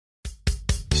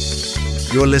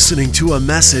You're listening to a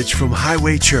message from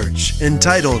Highway Church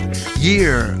entitled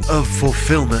Year of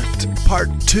Fulfillment, Part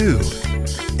 2.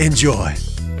 Enjoy.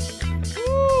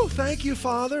 Ooh, thank you,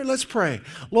 Father. Let's pray.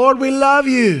 Lord, we love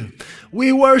you.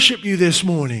 We worship you this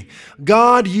morning.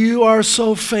 God, you are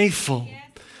so faithful.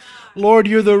 Lord,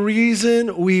 you're the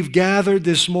reason we've gathered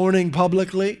this morning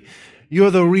publicly.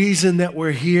 You're the reason that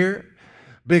we're here.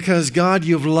 Because, God,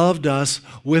 you've loved us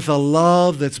with a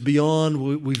love that's beyond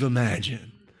what we've imagined.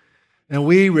 And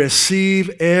we receive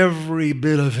every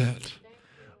bit of it.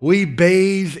 We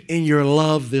bathe in your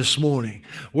love this morning.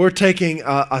 We're taking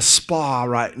a spa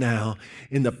right now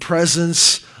in the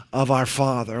presence of our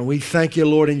Father. And we thank you,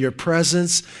 Lord, in your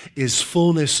presence is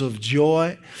fullness of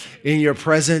joy. In your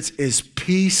presence is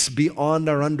peace beyond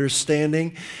our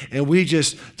understanding. And we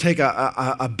just take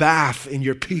a bath in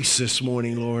your peace this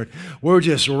morning, Lord. We're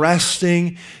just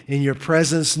resting in your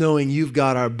presence, knowing you've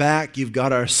got our back, you've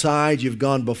got our side, you've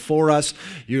gone before us,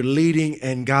 you're leading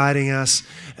and guiding us.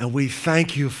 And we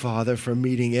thank you, Father, for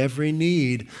meeting every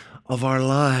need of our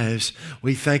lives.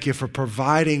 We thank you for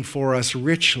providing for us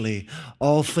richly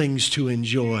all things to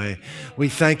enjoy. We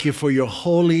thank you for your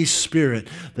Holy Spirit,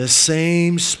 the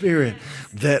same Spirit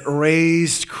that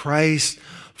raised Christ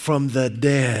from the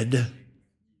dead,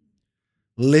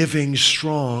 living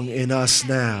strong in us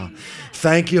now.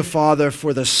 Thank you, Father,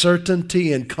 for the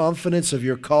certainty and confidence of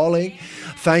your calling.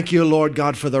 Thank you, Lord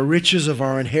God, for the riches of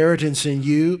our inheritance in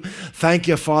you. Thank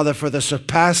you, Father, for the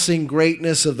surpassing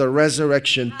greatness of the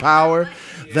resurrection power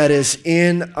that is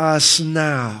in us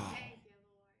now.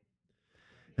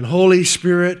 And Holy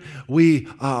Spirit, we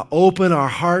open our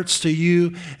hearts to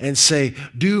you and say,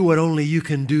 do what only you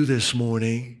can do this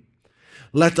morning.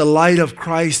 Let the light of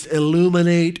Christ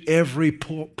illuminate every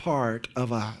part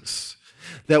of us,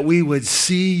 that we would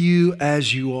see you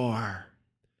as you are.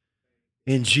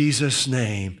 In Jesus'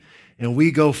 name. And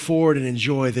we go forward and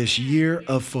enjoy this year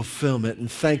of fulfillment.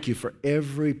 And thank you for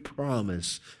every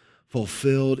promise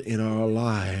fulfilled in our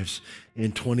lives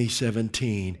in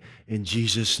 2017. In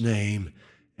Jesus' name,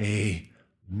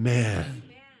 amen.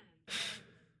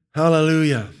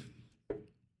 Hallelujah.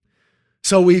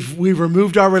 So we've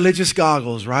removed our religious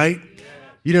goggles, right?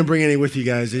 You didn't bring any with you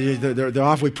guys. They're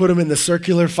off. We put them in the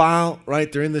circular file,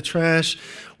 right? They're in the trash.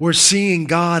 We're seeing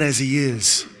God as he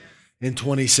is in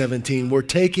 2017. We're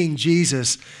taking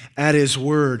Jesus at his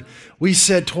word. We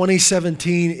said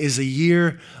 2017 is a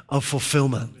year of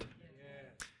fulfillment.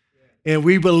 And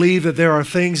we believe that there are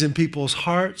things in people's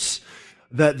hearts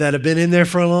that have been in there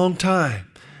for a long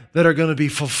time that are going to be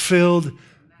fulfilled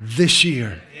this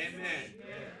year.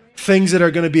 Things that are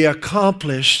going to be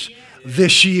accomplished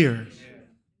this year.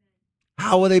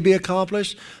 How will they be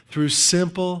accomplished? Through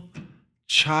simple,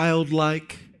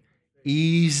 childlike,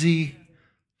 easy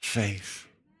faith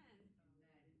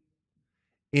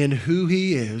in who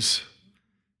he is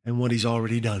and what he's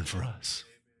already done for us.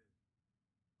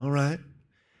 All right?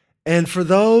 And for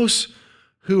those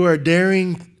who are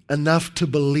daring enough to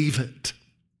believe it,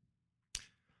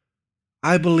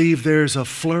 I believe there's a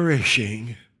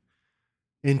flourishing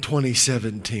in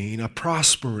 2017, a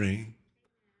prospering,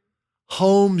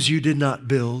 homes you did not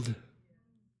build,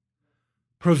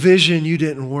 provision you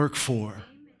didn't work for,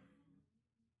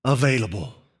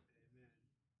 available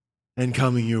and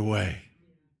coming your way.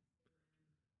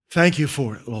 Thank you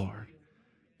for it, Lord.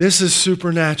 This is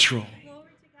supernatural.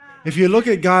 If you look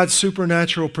at God's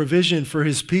supernatural provision for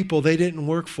his people, they didn't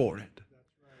work for it.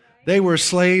 They were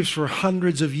slaves for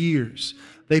hundreds of years.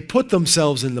 They put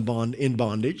themselves in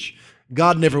bondage.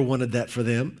 God never wanted that for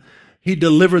them. He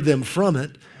delivered them from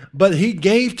it, but he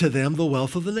gave to them the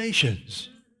wealth of the nations.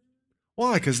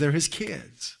 Why? Because they're his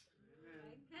kids.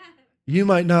 You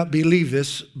might not believe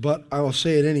this, but I will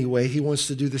say it anyway. He wants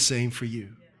to do the same for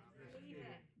you.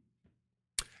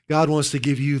 God wants to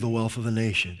give you the wealth of the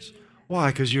nations. Why?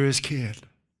 Because you're his kid.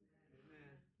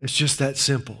 It's just that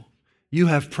simple. You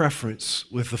have preference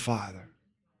with the Father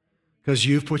because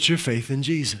you've put your faith in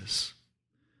Jesus.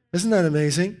 Isn't that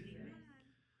amazing?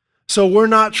 So we're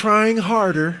not trying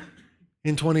harder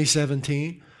in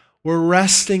 2017. We're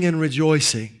resting and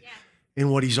rejoicing in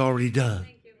what he's already done.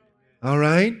 All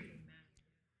right?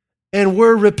 And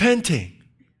we're repenting.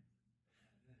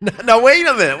 Now, wait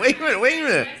a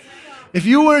minute. If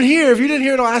you weren't here, if you didn't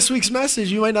hear last week's message,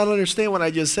 you might not understand what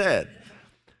I just said.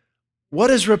 What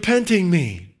does repenting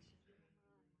mean?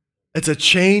 It's a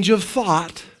change of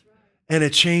thought and a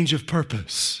change of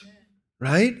purpose,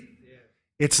 right?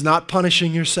 It's not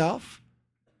punishing yourself.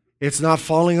 It's not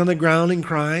falling on the ground and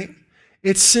crying.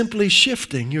 It's simply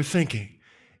shifting your thinking.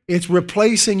 It's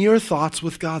replacing your thoughts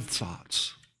with God's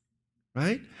thoughts,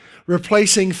 right?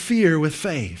 Replacing fear with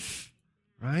faith,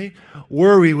 right?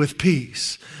 Worry with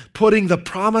peace. Putting the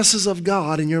promises of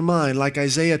God in your mind, like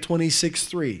Isaiah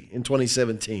 26:3 in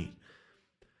 2017.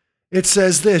 It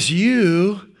says this,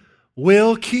 you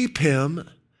will keep him.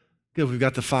 Good, we've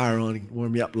got the fire on,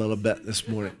 warm you up a little bit this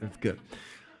morning. That's good.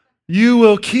 You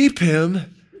will keep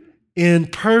him in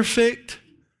perfect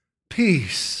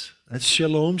peace. That's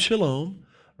shalom, shalom,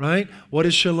 right? What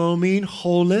does shalom mean?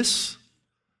 Wholeness,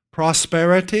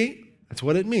 prosperity. That's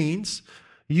what it means.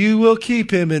 You will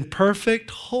keep him in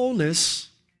perfect wholeness,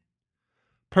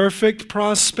 perfect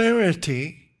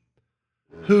prosperity,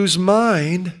 whose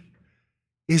mind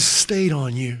is stayed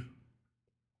on you.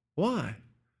 Why?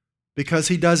 Because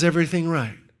he does everything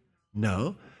right?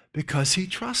 No, because he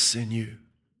trusts in you.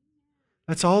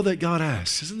 That's all that God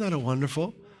asks. Isn't that a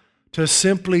wonderful? To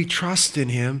simply trust in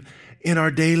him in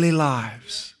our daily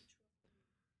lives.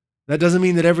 That doesn't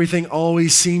mean that everything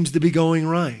always seems to be going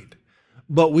right.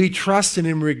 But we trust in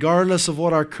him regardless of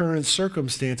what our current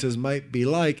circumstances might be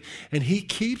like. And he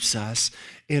keeps us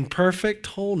in perfect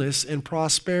wholeness and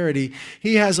prosperity.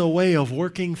 He has a way of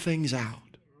working things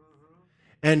out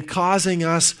and causing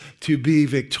us to be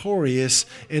victorious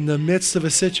in the midst of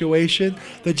a situation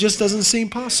that just doesn't seem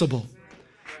possible.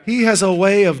 He has a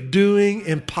way of doing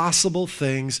impossible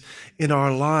things in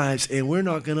our lives, and we're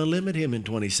not going to limit him in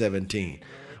 2017.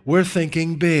 We're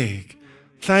thinking big.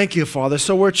 Thank you, Father.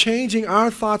 So we're changing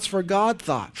our thoughts for God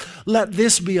thought. Let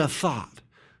this be a thought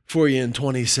for you in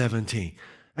 2017.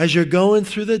 As you're going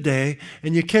through the day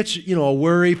and you catch, a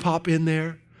worry pop in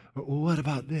there. What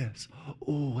about this?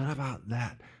 Oh, what about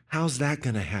that? How's that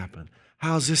going to happen?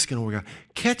 How's this going to work out?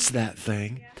 Catch that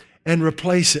thing and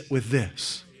replace it with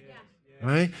this.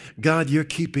 Right? God, you're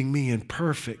keeping me in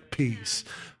perfect peace.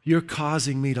 You're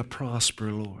causing me to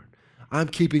prosper, Lord. I'm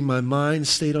keeping my mind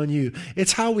stayed on you.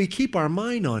 It's how we keep our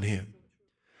mind on him.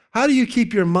 How do you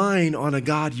keep your mind on a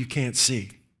God you can't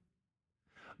see?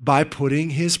 By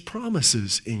putting his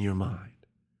promises in your mind.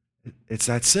 It's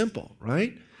that simple,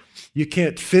 right? You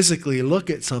can't physically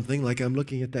look at something like I'm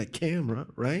looking at that camera,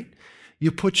 right?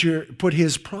 You put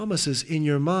his promises in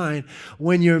your mind.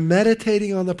 When you're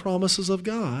meditating on the promises of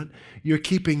God, you're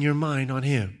keeping your mind on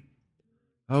him.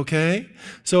 Okay?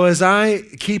 So as I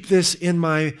keep this in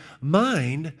my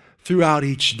mind throughout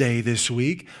each day this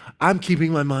week, I'm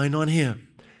keeping my mind on him.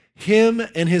 Him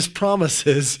and his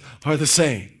promises are the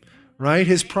same, right?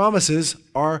 His promises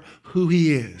are who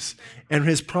he is, and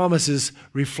his promises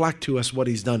reflect to us what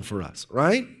he's done for us,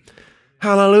 right?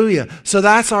 Hallelujah. So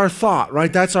that's our thought,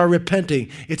 right? That's our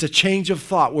repenting. It's a change of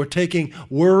thought. We're taking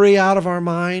worry out of our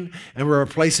mind and we're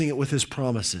replacing it with his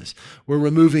promises. We're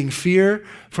removing fear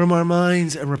from our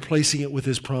minds and replacing it with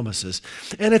his promises.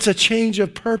 And it's a change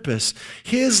of purpose.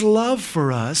 His love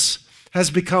for us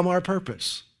has become our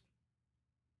purpose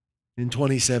in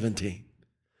 2017.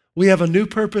 We have a new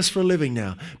purpose for living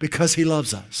now because he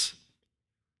loves us.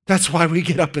 That's why we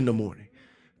get up in the morning.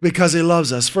 Because he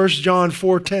loves us. 1 John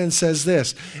 4:10 says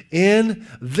this, in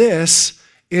this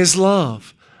is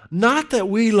love. Not that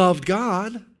we loved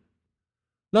God,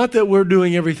 not that we're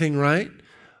doing everything right,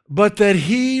 but that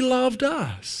he loved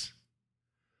us.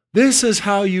 This is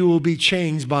how you will be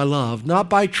changed by love, not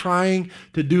by trying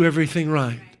to do everything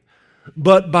right,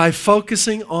 but by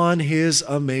focusing on his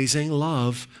amazing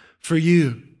love for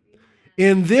you.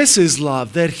 In this is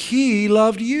love, that he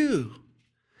loved you.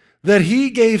 That he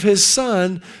gave his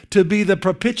son to be the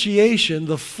propitiation,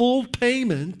 the full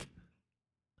payment,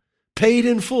 paid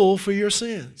in full for your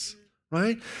sins,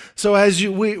 right? So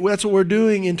that's what we're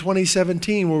doing in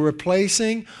 2017. We're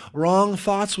replacing wrong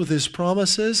thoughts with his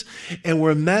promises, and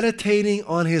we're meditating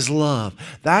on his love.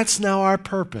 That's now our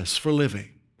purpose for living,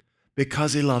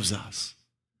 because he loves us.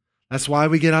 That's why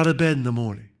we get out of bed in the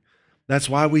morning. That's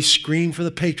why we scream for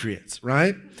the Patriots,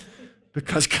 right?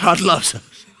 Because God loves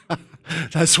us.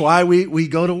 That's why we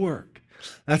go to work.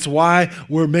 That's why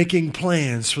we're making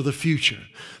plans for the future,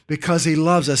 because he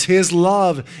loves us. His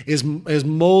love is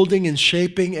molding and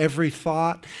shaping every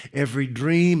thought, every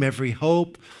dream, every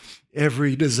hope,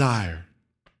 every desire.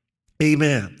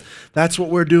 Amen. That's what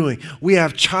we're doing. We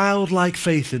have childlike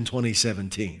faith in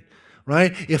 2017,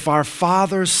 right? If our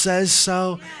Father says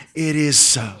so, it is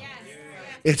so.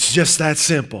 It's just that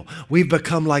simple. We've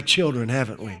become like children,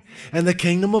 haven't we? And the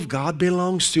kingdom of God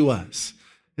belongs to us.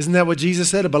 Isn't that what Jesus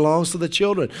said? It belongs to the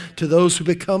children, to those who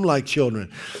become like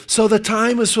children. So the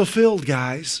time is fulfilled,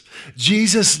 guys.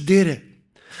 Jesus did it.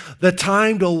 The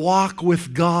time to walk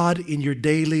with God in your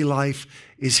daily life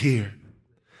is here.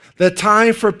 The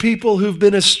time for people who've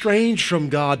been estranged from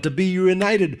God to be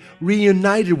reunited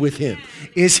with him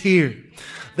is here.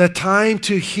 The time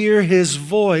to hear his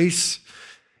voice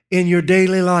in your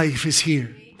daily life is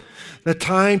here. The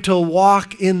time to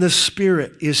walk in the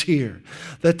Spirit is here.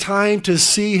 The time to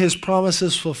see His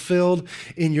promises fulfilled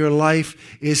in your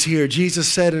life is here. Jesus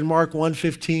said in Mark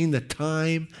 1:15, the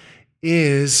time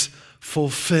is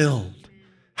fulfilled.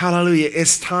 Hallelujah.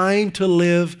 It's time to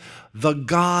live the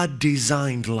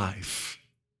God-designed life.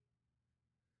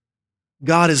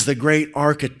 God is the great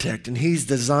architect, and He's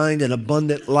designed an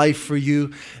abundant life for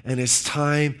you, and it's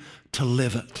time to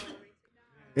live it.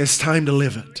 It's time to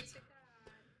live it.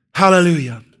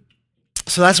 Hallelujah.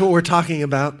 So that's what we're talking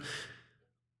about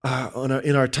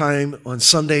in our time on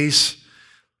Sundays.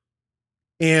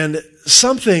 And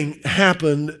something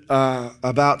happened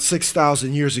about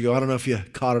 6,000 years ago. I don't know if you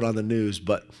caught it on the news,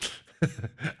 but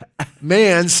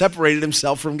man separated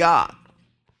himself from God.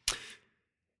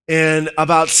 And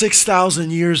about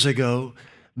 6,000 years ago,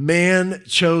 man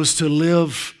chose to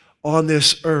live on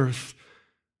this earth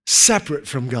separate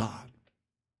from God.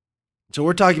 So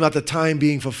we're talking about the time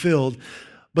being fulfilled.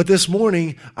 But this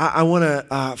morning, I want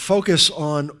to focus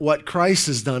on what Christ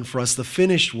has done for us, the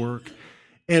finished work,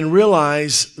 and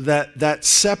realize that that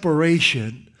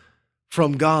separation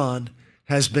from God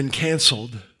has been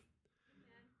canceled.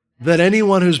 That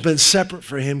anyone who's been separate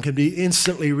from Him can be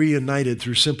instantly reunited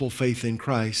through simple faith in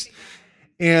Christ.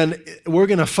 And we're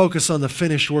going to focus on the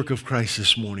finished work of Christ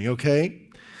this morning, okay?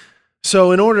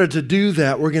 So in order to do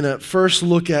that, we're going to first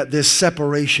look at this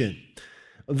separation.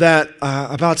 That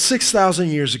about 6,000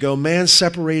 years ago, man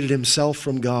separated himself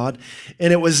from God,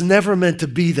 and it was never meant to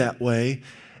be that way.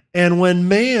 And when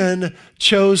man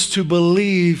chose to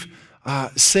believe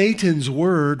Satan's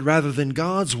word rather than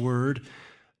God's word,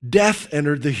 death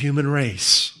entered the human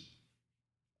race.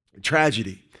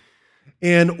 Tragedy.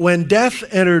 And when death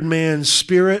entered man's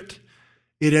spirit,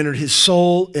 it entered his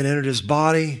soul, it entered his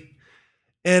body,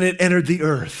 and it entered the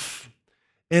earth.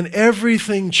 And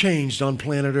everything changed on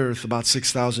planet Earth about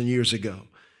 6,000 years ago.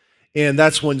 And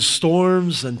that's when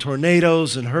storms and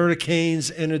tornadoes and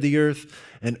hurricanes entered the earth,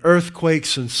 and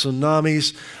earthquakes and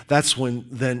tsunamis. That's when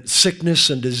then sickness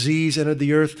and disease entered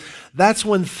the earth. That's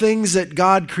when things that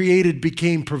God created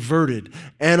became perverted.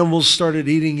 Animals started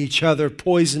eating each other.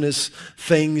 Poisonous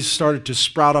things started to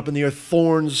sprout up in the earth.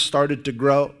 Thorns started to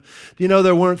grow. Do you know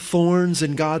there weren't thorns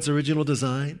in God's original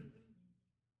design?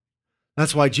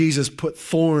 That's why Jesus put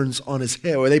thorns on His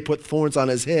head, or they put thorns on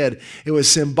His head. It was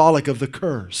symbolic of the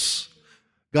curse.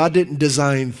 God didn't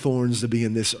design thorns to be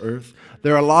in this earth.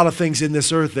 There are a lot of things in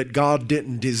this earth that God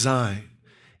didn't design.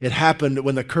 It happened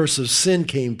when the curse of sin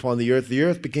came upon the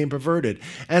earth became perverted.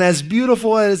 And as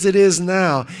beautiful as it is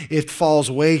now, it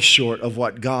falls way short of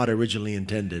what God originally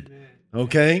intended.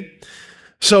 Okay?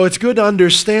 So it's good to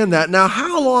understand that. Now,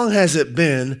 how long has it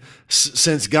been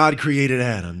since God created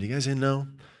Adam? Do you guys know?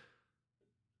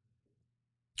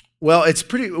 Well,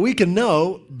 we can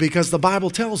know because the Bible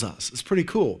tells us. It's pretty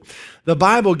cool. The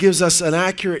Bible gives us an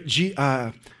accurate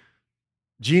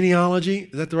genealogy.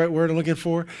 Is that the right word I'm looking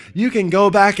for? You can go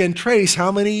back and trace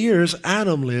how many years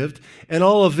Adam lived and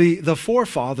all of the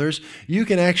forefathers. You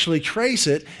can actually trace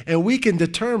it, and we can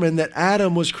determine that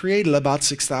Adam was created about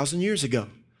 6,000 years ago.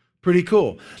 Pretty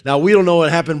cool. Now, we don't know what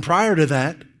happened prior to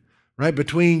that, right?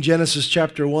 Between Genesis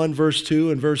chapter 1, verse 2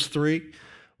 and verse 3.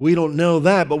 We don't know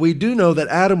that, but we do know that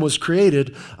Adam was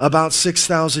created about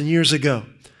 6,000 years ago.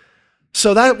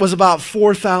 So that was about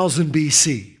 4,000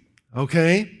 BC,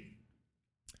 okay?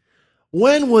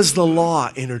 When was the law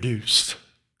introduced?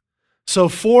 So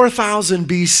 4,000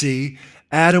 BC,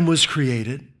 Adam was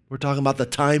created. We're talking about the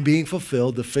time being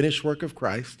fulfilled, the finished work of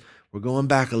Christ. We're going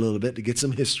back a little bit to get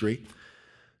some history.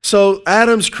 So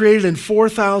Adam's created in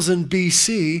 4,000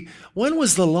 BC. When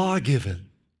was the law given?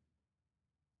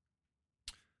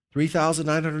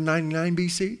 3,999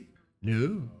 BC?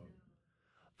 No.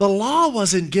 The law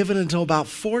wasn't given until about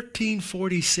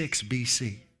 1446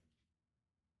 BC.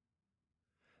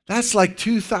 That's like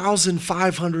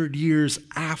 2,500 years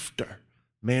after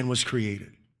man was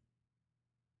created.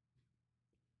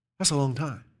 That's a long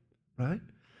time, right?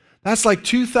 That's like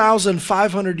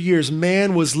 2,500 years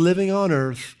man was living on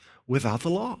earth without the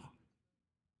law.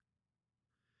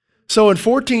 So in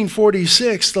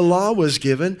 1446, the law was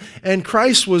given, and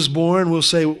Christ was born, we'll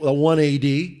say 1 AD,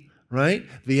 right?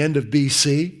 The end of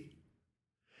BC.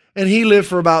 And He lived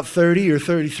for about 30 or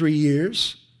 33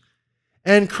 years.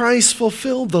 And Christ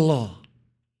fulfilled the law.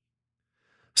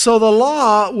 So the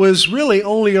law was really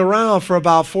only around for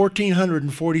about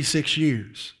 1,446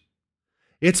 years.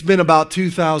 It's been about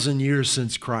 2,000 years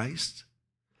since Christ.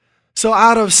 So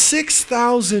out of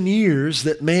 6,000 years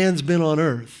that man's been on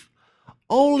earth,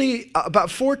 only about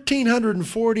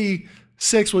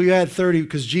 1,446, well, you add 30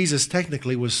 because Jesus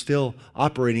technically was still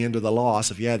operating under the law.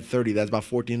 So if you add 30, that's about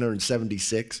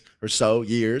 1,476 or so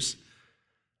years.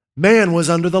 Man was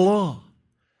under the law.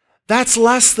 That's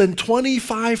less than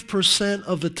 25%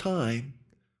 of the time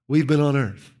we've been on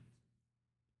earth.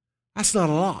 That's not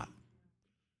a lot.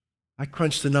 I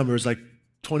crunched the numbers, like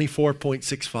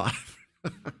 24.65.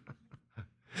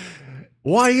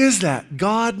 Why is that?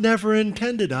 God never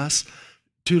intended us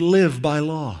to live by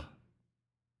law,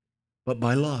 but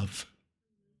by love.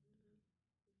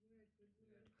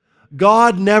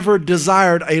 God never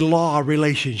desired a law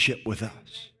relationship with us.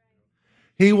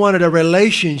 He wanted a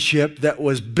relationship that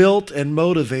was built and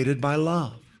motivated by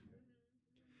love.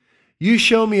 You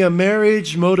show me a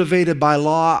marriage motivated by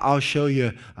law, I'll show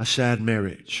you a sad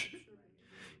marriage.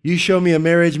 You show me a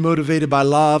marriage motivated by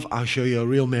love, I'll show you a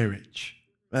real marriage.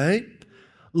 Right?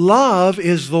 Love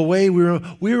is the way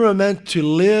we were meant to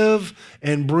live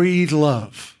and breathe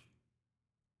love.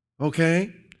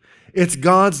 Okay? It's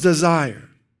God's desire.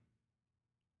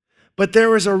 But there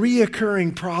was a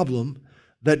reoccurring problem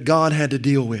that God had to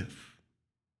deal with.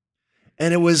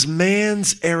 And it was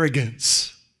man's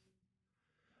arrogance,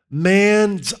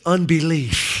 man's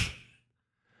unbelief,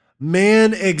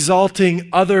 man exalting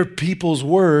other people's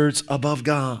words above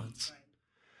God's,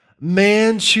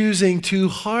 man choosing to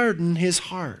harden his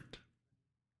heart.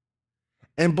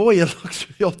 And boy, you look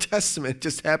through the Old Testament, it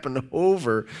just happened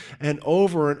over and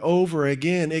over and over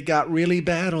again. It got really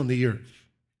bad on the earth.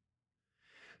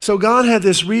 So God had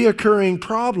this reoccurring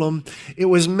problem. It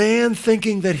was man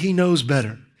thinking that he knows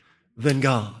better than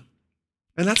God.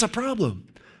 And that's a problem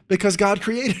because God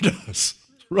created us,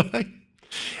 right?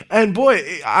 And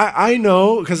boy, I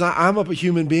know, because I'm a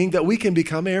human being, that we can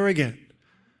become arrogant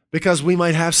because we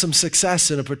might have some success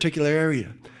in a particular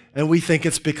area. And we think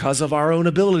it's because of our own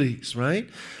abilities, right?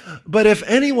 But if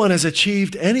anyone has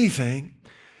achieved anything,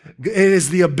 it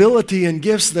is the ability and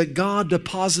gifts that God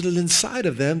deposited inside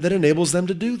of them that enables them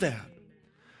to do that.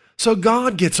 So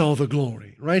God gets all the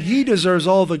glory, right? He deserves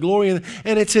all the glory, and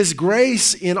it's His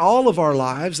grace in all of our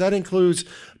lives. That includes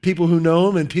people who know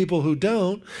Him and people who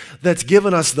don't, that's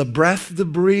given us the breath to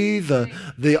breathe,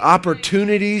 the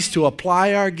opportunities to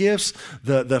apply our gifts,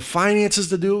 the finances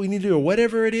to do what we need to do, or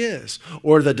whatever it is,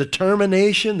 or the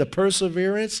determination, the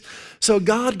perseverance. So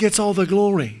God gets all the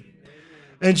glory.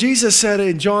 And Jesus said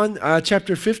in John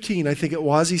chapter 15, I think it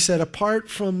was, He said, apart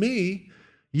from me,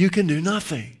 you can do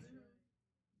nothing.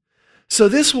 So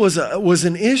this was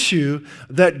an issue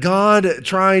that God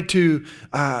tried to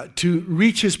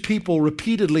reach His people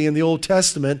repeatedly in the Old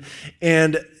Testament,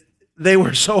 and they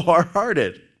were so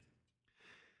hard-hearted.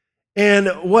 And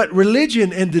what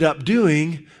religion ended up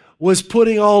doing was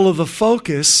putting all of the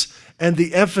focus and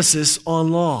the emphasis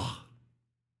on law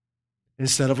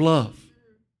instead of love.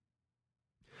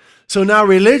 So now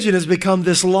religion has become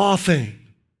this law thing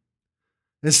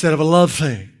instead of a love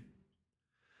thing.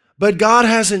 But God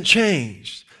hasn't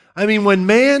changed. I mean, when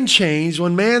man changed,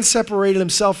 when man separated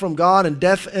himself from God and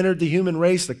death entered the human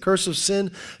race, the curse of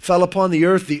sin fell upon the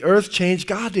earth changed,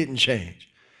 God didn't change.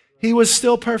 He was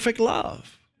still perfect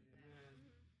love.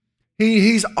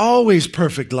 He's always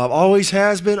perfect love, always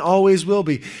has been, always will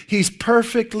be. He's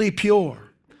perfectly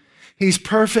pure. He's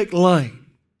perfect light.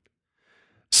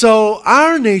 So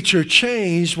our nature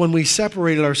changed when we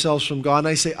separated ourselves from God. And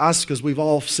I say us because we've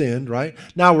all sinned, right?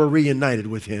 Now we're reunited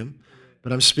with Him.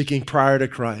 But I'm speaking prior to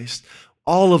Christ.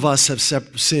 All of us have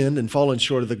sinned and fallen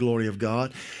short of the glory of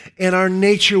God. And our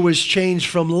nature was changed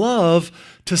from love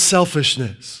to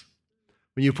selfishness.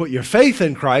 When you put your faith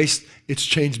in Christ, it's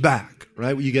changed back,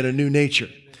 right? You get a new nature.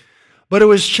 But it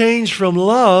was changed from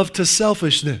love to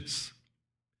selfishness.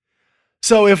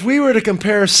 So if we were to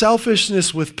compare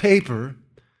selfishness with paper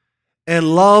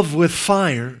and love with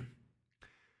fire,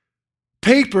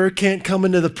 paper can't come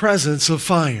into the presence of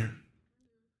fire.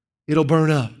 It'll burn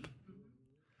up.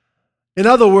 In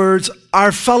other words,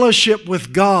 our fellowship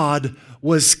with God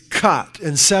was cut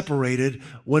and separated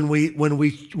when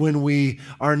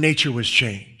our nature was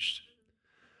changed.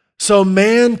 So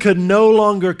man could no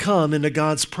longer come into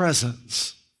God's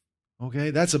presence. Okay,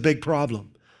 that's a big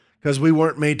problem because we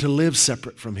weren't made to live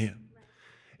separate from Him.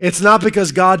 It's not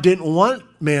because God didn't want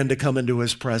man to come into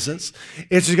His presence.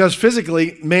 It's because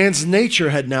physically man's nature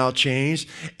had now changed,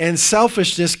 and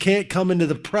selfishness can't come into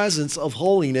the presence of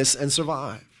holiness and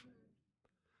survive.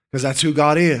 Because that's who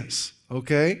God is,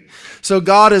 okay? So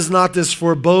God is not this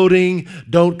foreboding,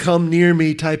 don't come near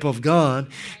me type of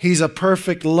God. He's a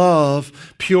perfect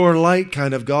love, pure light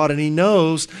kind of God, and He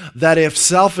knows that if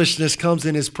selfishness comes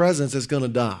in His presence, it's going to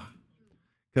die.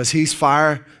 Because He's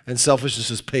fire and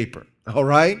selfishness is paper. All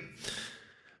right?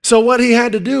 So what He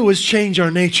had to do was change our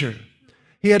nature.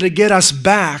 He had to get us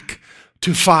back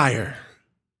to fire.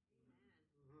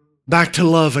 Back to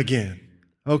love again.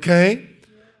 Okay?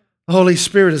 The Holy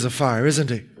Spirit is a fire, isn't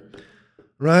He?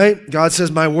 right? God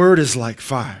says, my word is like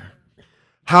fire.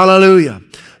 Hallelujah.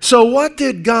 So what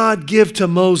did God give to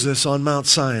Moses on Mount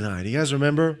Sinai? Do you guys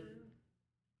remember?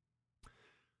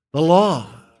 The law,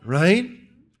 right?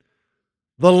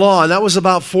 The law. And that was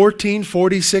about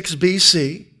 1446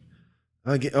 BC.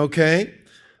 Okay?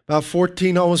 About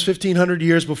almost 1,500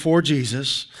 years before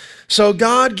Jesus. So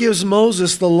God gives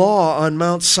Moses the law on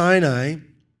Mount Sinai.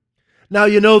 Now,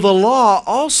 you know, the law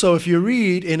also, if you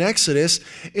read in Exodus,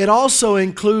 it also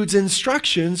includes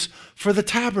instructions for the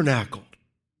tabernacle.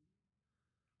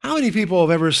 How many people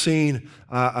have ever seen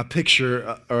a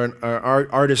picture or an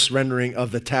artist's rendering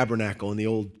of the tabernacle in the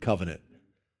Old Covenant?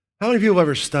 How many people have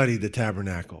ever studied the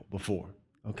tabernacle before?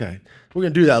 Okay. We're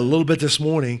going to do that a little bit this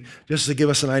morning just to give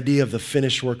us an idea of the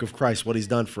finished work of Christ, what he's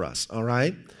done for us, all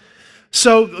right?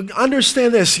 So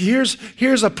understand this.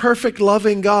 Here's a perfect,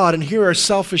 loving God, and here a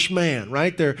selfish man,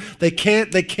 right? They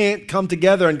can't come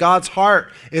together, and God's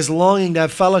heart is longing to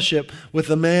have fellowship with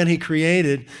the man he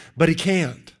created, but he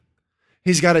can't.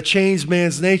 He's got to change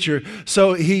man's nature.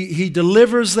 So he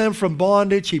delivers them from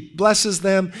bondage. He blesses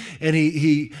them, and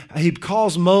he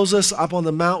calls Moses up on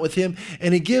the mount with him,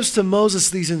 and he gives to Moses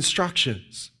these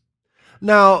instructions.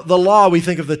 Now, the law, we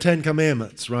think of the Ten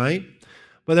Commandments, right?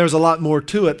 But there's a lot more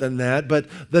to it than that. But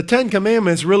the Ten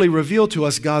Commandments really reveal to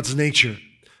us God's nature,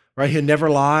 right? He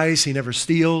never lies. He never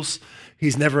steals.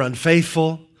 He's never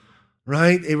unfaithful.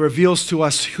 Right? It reveals to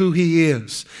us who he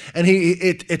is. And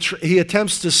he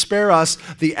attempts to spare us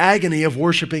the agony of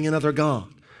worshiping another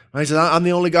God. Right? He says, I'm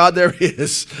the only God there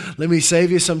is. Let me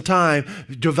save you some time.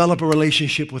 Develop a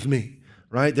relationship with me.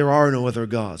 Right? There are no other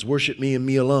gods. Worship me and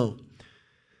me alone.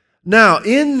 Now,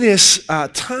 in this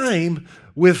time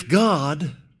with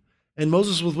God, and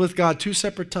Moses was with God 2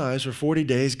 separate times for 40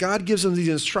 days, God gives him these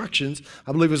instructions,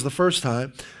 I believe it was the first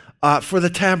time, for the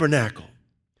tabernacle.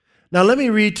 Now, let me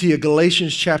read to you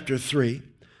Galatians chapter 3,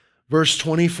 verse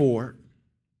 24.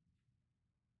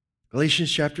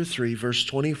 Galatians chapter 3, verse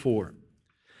 24.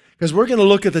 Because we're going to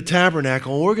look at the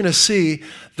tabernacle, and we're going to see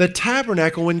the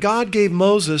tabernacle. When God gave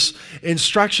Moses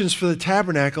instructions for the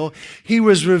tabernacle, he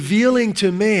was revealing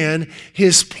to man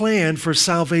his plan for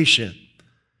salvation.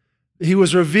 He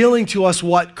was revealing to us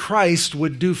what Christ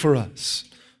would do for us.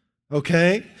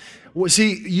 Okay?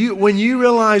 See, when you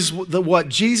realize what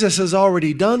Jesus has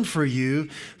already done for you,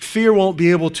 fear won't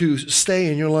be able to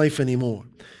stay in your life anymore.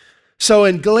 So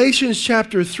in Galatians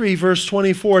chapter 3, verse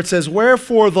 24, it says,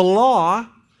 wherefore the law,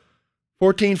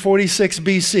 1446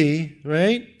 BC,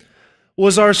 right,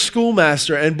 was our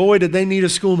schoolmaster. And boy, did they need a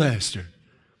schoolmaster.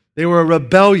 They were a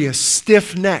rebellious,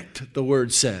 stiff-necked, the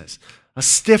word says, a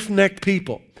stiff-necked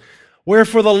people.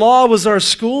 Wherefore the law was our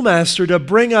schoolmaster to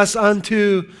bring us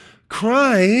unto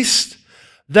Christ,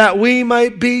 that we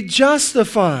might be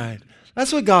justified.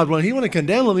 That's what God wanted. He wanted to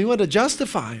condemn them. He wanted to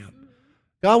justify them.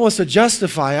 God wants to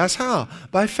justify us. How?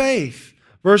 By faith.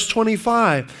 Verse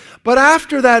 25. But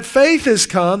after that faith has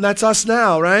come, that's us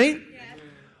now, right? Yes.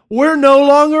 We're no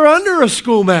longer under a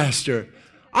schoolmaster.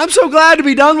 I'm so glad to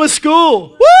be done with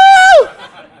school. Woo!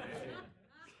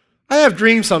 I have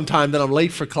dreams sometimes that I'm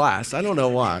late for class. I don't know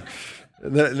why.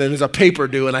 And then there's a paper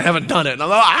due and I haven't done it. And I'm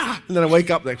like, and then I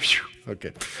wake up like, phew,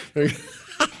 okay.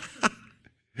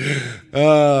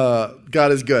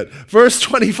 God is good. Verse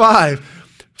 25.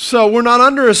 So we're not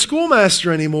under a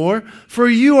schoolmaster anymore, for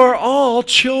you are all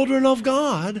children of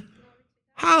God.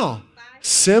 How?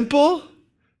 Simple,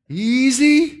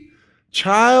 easy,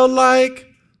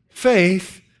 childlike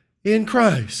faith in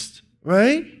Christ,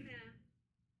 right?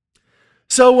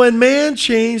 So when man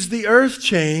changed, the earth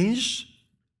changed.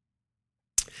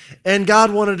 And God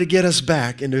wanted to get us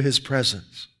back into his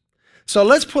presence. So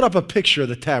let's put up a picture of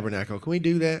the tabernacle. Can we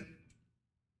do that?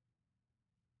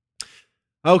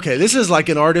 Okay, this is like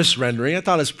an artist's rendering. I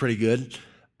thought it's pretty good.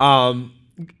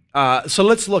 So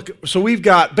let's look. So we've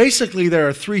got, basically there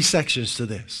are 3 sections to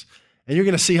this. And you're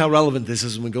going to see how relevant this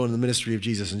is when we go into the ministry of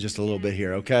Jesus in just a little bit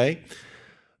here, okay?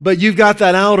 But you've got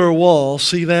that outer wall,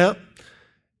 see that?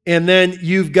 And then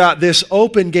you've got this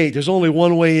open gate. There's only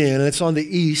one way in, and it's on the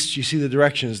east. You see the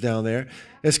directions down there.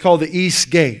 It's called the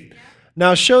east gate.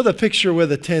 Now show the picture where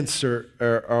the tents are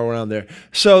around there.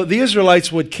 So the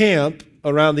Israelites would camp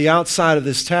around the outside of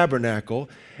this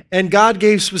tabernacle, and God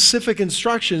gave specific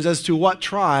instructions as to what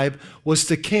tribe was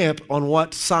to camp on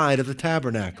what side of the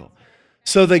tabernacle.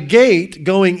 So the gate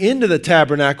going into the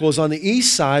tabernacle is on the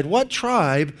east side. What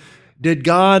tribe did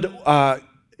God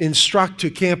instruct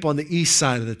to camp on the east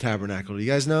side of the tabernacle? Do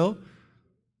you guys know?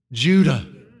 Judah.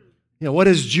 You know, what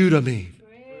does Judah mean?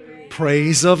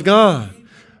 Praise of God.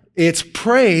 It's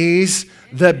praise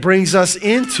that brings us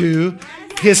into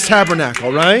his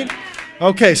tabernacle, right?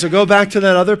 Okay, so go back to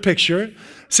that other picture.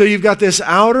 So you've got this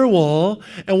outer wall,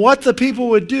 and what the people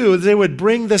would do is they would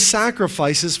bring the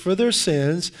sacrifices for their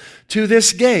sins to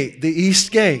this gate, the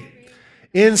east gate.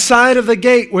 Inside of the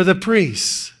gate were the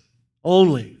priests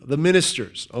only, the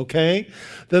ministers, okay?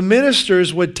 The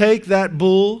ministers would take that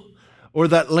bull or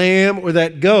that lamb or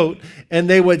that goat, and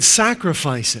they would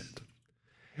sacrifice it.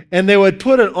 And they would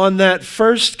put it on that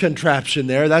first contraption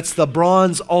there. That's the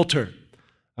bronze altar.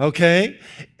 Okay?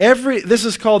 This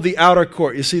is called the outer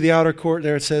court. You see the outer court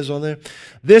there, it says on there?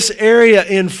 This area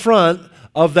in front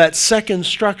of that second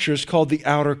structure is called the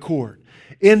outer court.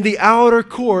 In the outer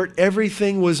court,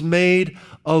 everything was made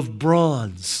of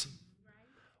bronze.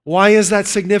 Why is that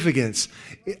significant?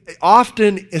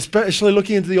 Often, especially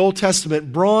looking into the Old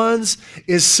Testament, bronze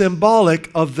is symbolic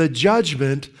of the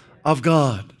judgment of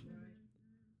God.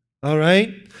 All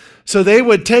right? So they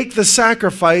would take the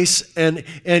sacrifice and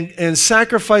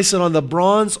sacrifice it on the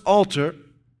bronze altar,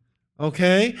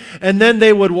 okay? And then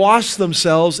they would wash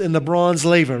themselves in the bronze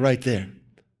laver right there,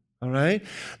 all right?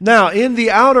 Now, in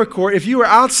the outer court, if you were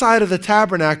outside of the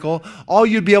tabernacle, all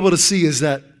you'd be able to see is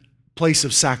that place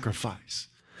of sacrifice.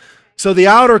 So the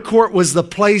outer court was the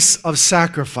place of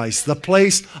sacrifice, the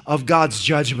place of God's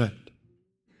judgment.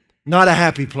 Not a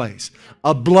happy place.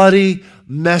 A bloody,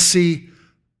 messy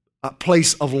a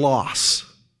place of loss,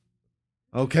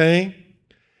 okay?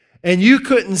 And you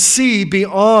couldn't see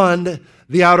beyond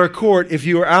the outer court if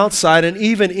you were outside, and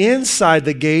even inside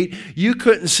the gate, you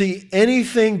couldn't see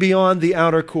anything beyond the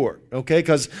outer court, okay?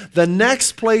 Because the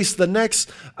next place, the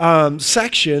next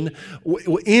section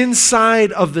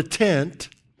inside of the tent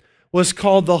was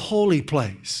called the holy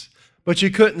place. But you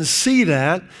couldn't see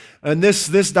that, and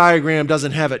this diagram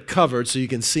doesn't have it covered so you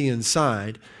can see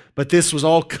inside, but this was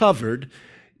all covered.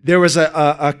 There was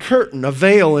a curtain, a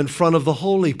veil in front of the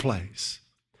holy place.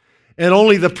 And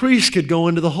only the priest could go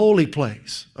into the holy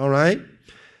place, all right?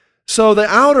 So the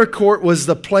outer court was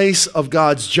the place of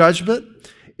God's judgment.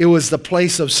 It was the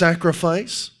place of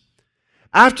sacrifice.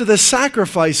 After the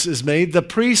sacrifice is made, the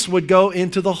priest would go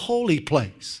into the holy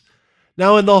place.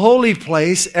 Now in the holy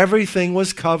place, everything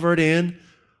was covered in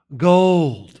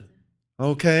gold,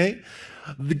 okay?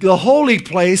 The holy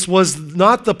place was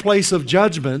not the place of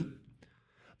judgment.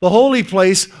 The holy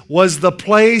place was the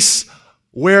place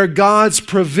where God's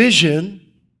provision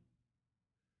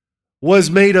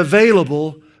was made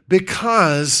available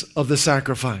because of the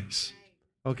sacrifice.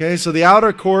 Okay, so the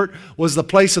outer court was the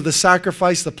place of the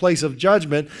sacrifice, the place of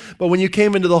judgment. But when you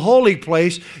came into the holy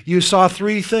place, you saw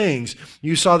three things.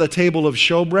 You saw the table of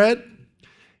showbread,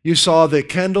 you saw the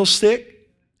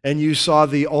candlestick, and you saw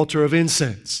the altar of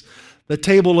incense. The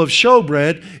table of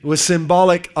showbread was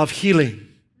symbolic of healing.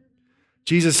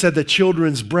 Jesus said the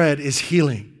children's bread is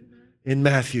healing in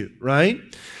Matthew, right?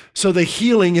 So the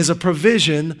healing is a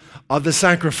provision of the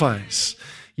sacrifice.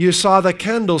 You saw the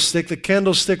candlestick. The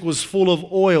candlestick was full of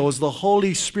oil. It was the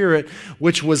Holy Spirit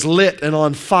which was lit and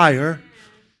on fire,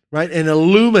 right? And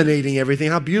illuminating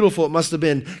everything. How beautiful it must have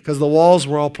been, because the walls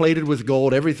were all plated with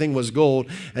gold. Everything was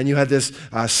gold. And you had this,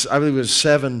 I believe it was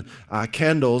 7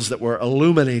 candles that were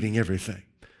illuminating everything.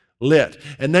 Lit.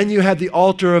 And then you had the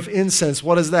altar of incense.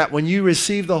 What is that? When you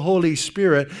receive the Holy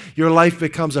Spirit, your life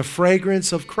becomes a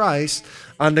fragrance of Christ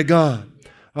unto God.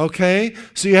 Okay?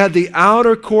 So you had the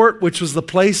outer court, which was the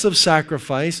place of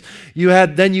sacrifice.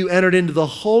 Then you entered into the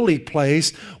holy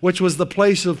place, which was the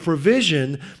place of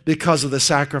provision because of the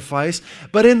sacrifice.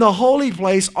 But in the holy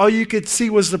place, all you could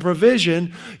see was the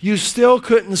provision. You still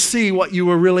couldn't see what you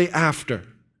were really after.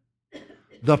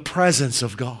 The presence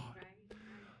of God.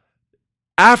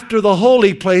 After the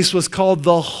holy place was called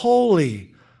the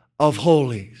Holy of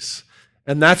Holies.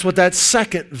 And that's what that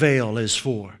second veil is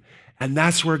for. And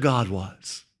that's where God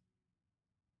was.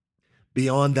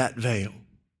 Beyond that veil.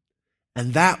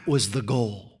 And that was the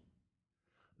goal.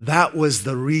 That was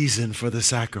the reason for the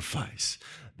sacrifice.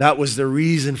 That was the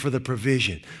reason for the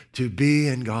provision. To be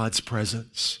in God's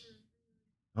presence.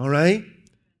 All right?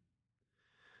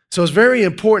 So it's very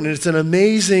important. It's an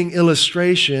amazing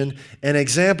illustration, an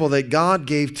example that God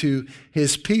gave to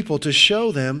His people to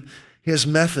show them His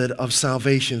method of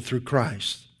salvation through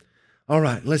Christ. All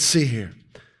right, let's see here.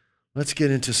 Let's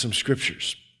get into some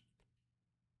scriptures.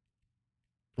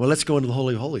 Well, let's go into the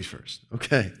Holy of Holies first.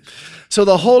 Okay. So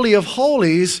the Holy of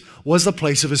Holies was the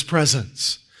place of His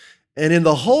presence. And in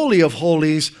the Holy of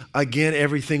Holies, again,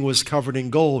 everything was covered in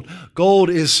gold. Gold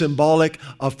is symbolic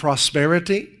of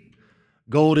prosperity.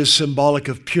 Gold is symbolic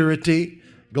of purity.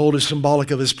 Gold is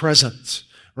symbolic of His presence,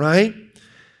 right?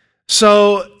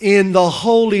 So in the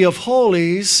Holy of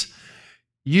Holies,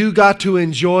 you got to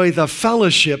enjoy the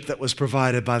fellowship that was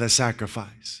provided by the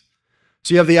sacrifice.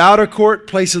 So you have the outer court,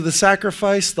 place of the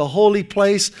sacrifice, the holy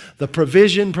place, the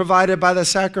provision provided by the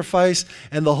sacrifice,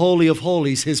 and the Holy of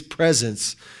Holies, his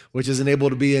presence, which is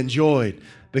able to be enjoyed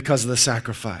because of the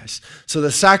sacrifice. So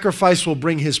the sacrifice will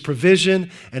bring his provision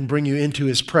and bring you into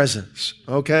his presence.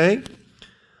 Okay?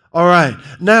 All right.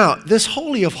 Now, this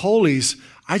Holy of Holies,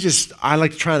 I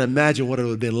like to try and imagine what it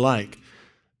would have been like.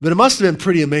 But it must have been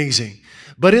pretty amazing.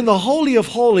 But in the Holy of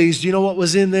Holies, do you know what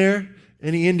was in there?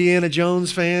 Any Indiana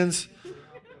Jones fans?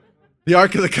 The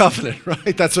Ark of the Covenant,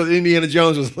 right? That's what Indiana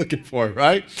Jones was looking for,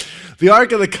 right? The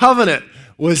Ark of the Covenant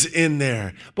was in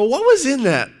there. But what was in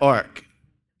that ark?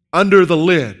 Under the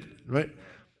lid, right?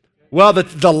 Well,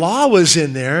 the law was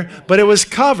in there, but it was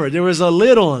covered. There was a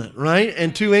lid on it, right?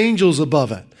 And 2 angels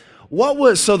above it.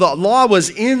 So the law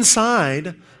was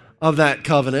inside of that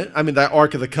covenant, that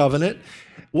Ark of the Covenant.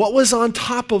 What was on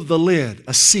top of the lid?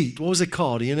 A seat. What was it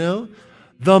called? Do you know?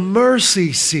 The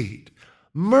mercy seat.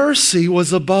 Mercy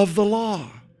was above the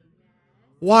law.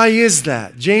 Why is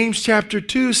that? James chapter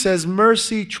 2 says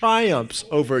mercy triumphs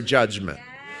over judgment.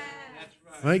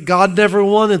 Right? God never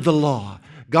wanted the law.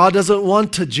 God doesn't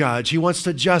want to judge. He wants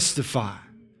to justify.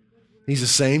 He's the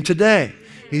same today.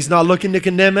 He's not looking to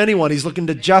condemn anyone. He's looking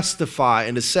to justify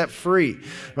and to set free.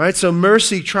 Right? So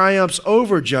mercy triumphs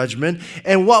over judgment.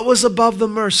 And what was above the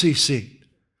mercy seat?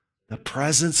 The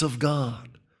presence of God.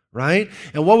 Right?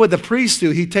 And what would the priest do?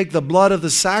 He'd take the blood of the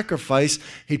sacrifice,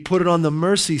 he'd put it on the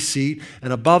mercy seat,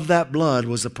 and above that blood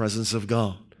was the presence of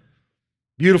God.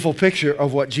 Beautiful picture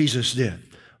of what Jesus did.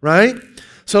 Right?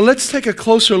 So let's take a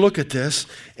closer look at this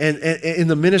and in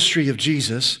the ministry of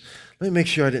Jesus. Let me make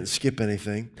sure I didn't skip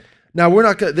anything. Now,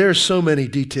 there are so many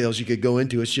details you could go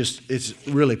into. It's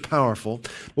really powerful.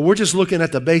 But we're just looking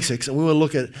at the basics, and we want to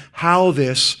look at how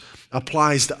this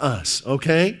applies to us,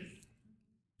 okay?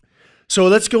 So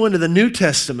let's go into the New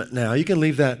Testament now. You can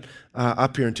leave that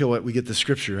up here until we get the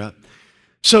scripture up.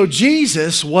 So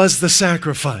Jesus was the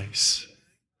sacrifice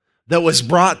that was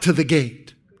brought to the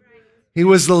gate. He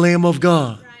was the Lamb of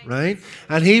God, right?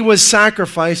 And he was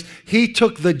sacrificed. He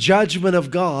took the judgment of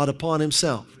God upon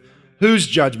himself. Whose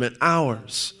judgment?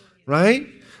 Ours, right?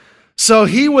 So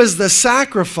he was the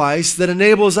sacrifice that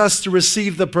enables us to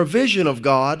receive the provision of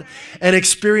God and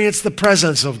experience the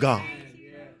presence of God.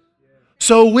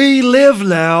 So we live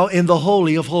now in the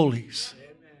Holy of Holies.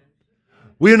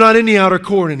 We are not in the outer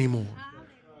court anymore.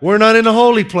 We're not in the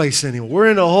holy place anymore. We're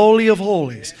in the Holy of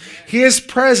Holies. His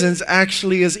presence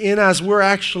actually is in us. We're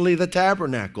actually the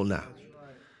tabernacle now.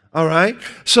 All right?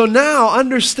 So now,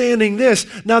 understanding this,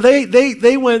 now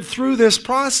they went through this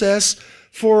process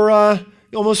for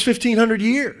almost 1,500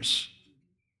 years.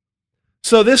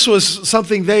 So this was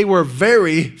something they were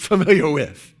very familiar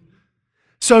with.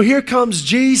 So here comes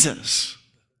Jesus,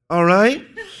 all right?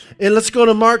 And let's go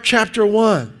to Mark chapter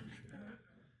 1.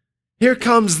 Here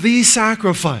comes the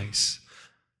sacrifice,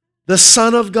 the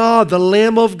Son of God, the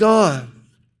Lamb of God.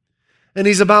 And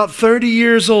he's about 30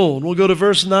 years old. We'll go to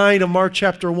verse 9 of Mark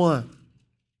chapter 1.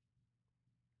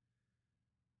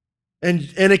 And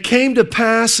it came to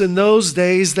pass in those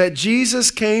days that Jesus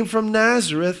came from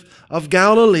Nazareth of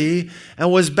Galilee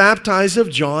and was baptized of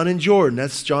John in Jordan.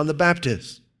 That's John the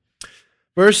Baptist.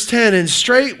 Verse 10, and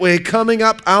straightway coming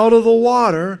up out of the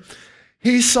water,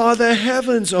 he saw the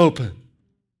heavens open,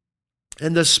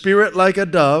 and the Spirit like a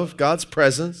dove, God's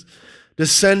presence,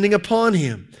 descending upon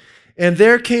him. And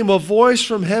there came a voice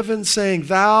from heaven saying,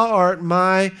 Thou art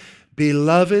my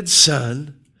beloved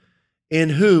Son, in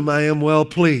whom I am well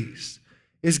pleased.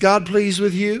 Is God pleased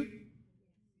with you?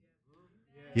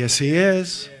 Yes, he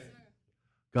is.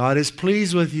 God is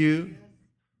pleased with you,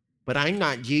 but I'm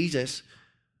not Jesus.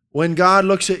 When God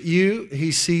looks at you,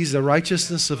 he sees the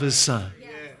righteousness of his Son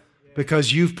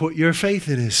because you've put your faith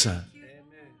in his Son.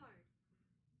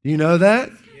 You know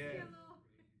that?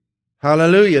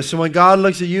 Hallelujah. So when God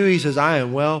looks at you, he says, I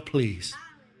am well pleased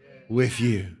with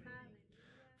you.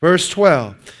 Verse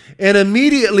 12, and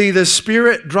immediately the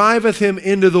Spirit driveth him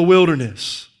into the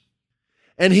wilderness.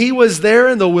 And he was there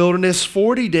in the wilderness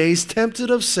 40 days, tempted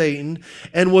of Satan,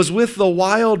 and was with the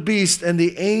wild beast, and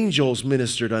the angels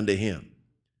ministered unto him.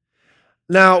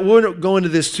 Now, we won't go into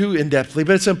this too in-depthly,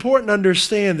 but it's important to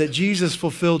understand that Jesus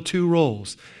fulfilled 2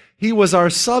 roles. He was our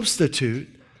substitute,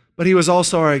 but he was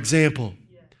also our example.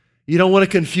 You don't want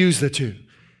to confuse the two.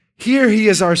 Here he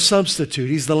is our substitute.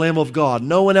 He's the Lamb of God.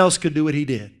 No one else could do what he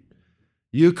did.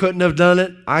 You couldn't have done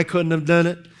it. I couldn't have done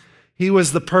it. He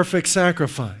was the perfect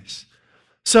sacrifice.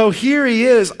 So here he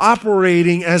is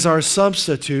operating as our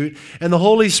substitute, and the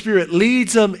Holy Spirit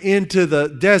leads him into the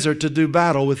desert to do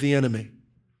battle with the enemy.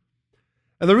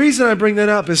 And the reason I bring that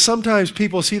up is sometimes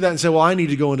people see that and say, well, I need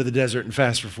to go into the desert and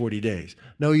fast for 40 days.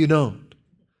 No, you don't.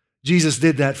 Jesus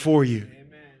did that for you.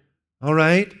 All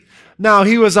right? Now,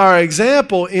 he was our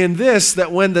example in this,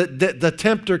 that when the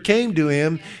tempter came to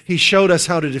him, he showed us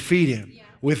how to defeat him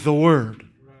with the word,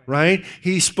 right?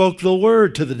 He spoke the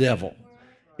word to the devil.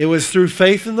 It was through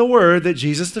faith in the word that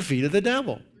Jesus defeated the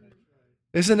devil.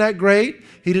 Isn't that great?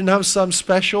 He didn't have some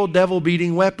special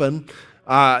devil-beating weapon.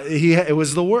 It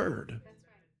was the word.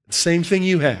 Same thing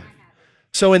you have.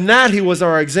 So in that, he was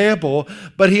our example,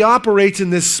 but he operates in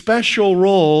this special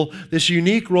role, this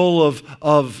unique role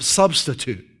of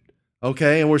substitute.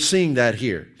 Okay, and we're seeing that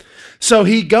here. So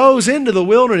he goes into the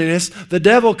wilderness, the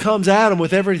devil comes at him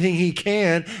with everything he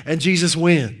can, and Jesus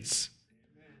wins.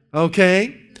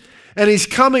 Okay? And he's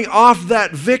coming off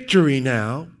that victory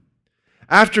now.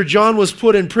 After John was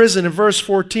put in prison in verse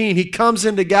 14, he comes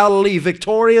into Galilee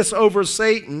victorious over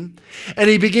Satan, and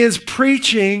he begins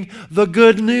preaching the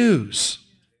good news.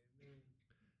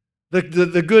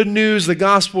 The good news, the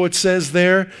gospel, it says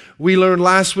there. We learned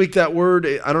last week that word,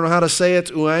 I don't know how to say it,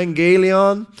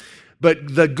 euangelion.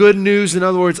 But the good news, in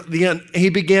other words, he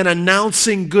began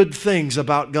announcing good things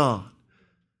about God.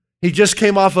 He just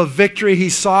came off of victory. He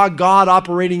saw God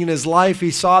operating in his life.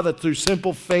 He saw that through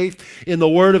simple faith in the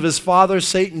word of his Father,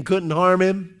 Satan couldn't harm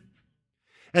him.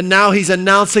 And now he's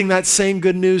announcing that same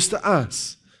good news to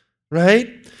us, right?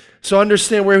 So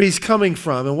understand where he's coming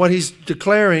from and what he's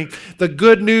declaring, the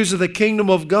good news of the kingdom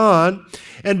of God.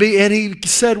 And he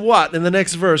said what in the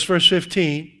next verse, verse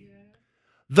 15?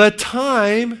 The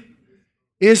time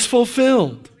is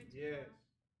fulfilled.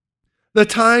 The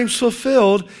time's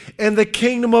fulfilled and the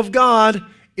kingdom of God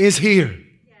is here.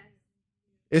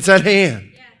 It's at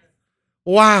hand.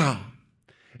 Wow.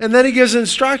 And then he gives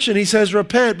instruction. He says,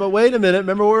 repent, but wait a minute.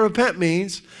 Remember what repent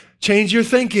means. Change your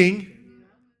thinking.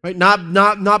 Right?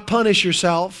 Not punish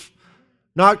yourself,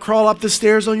 not crawl up the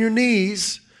stairs on your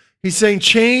knees. He's saying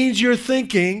change your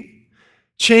thinking,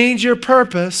 change your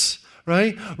purpose,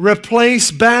 right?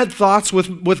 Replace bad thoughts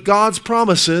with God's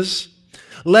promises.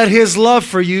 Let his love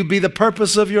for you be the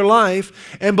purpose of your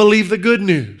life and believe the good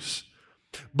news.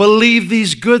 Believe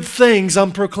these good things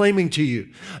I'm proclaiming to you.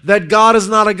 That God is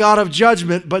not a God of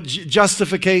judgment, but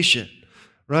justification,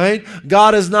 right?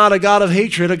 God is not a God of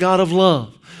hatred, a God of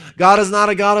love. God is not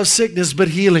a God of sickness, but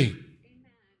healing.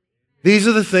 These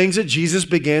are the things that Jesus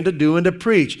began to do and to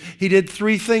preach. He did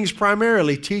three things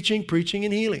primarily: teaching, preaching,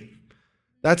 and healing.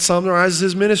 That summarizes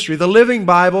his ministry. The Living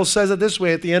Bible says it this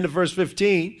way at the end of verse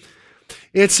 15.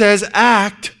 It says,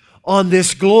 act on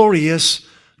this glorious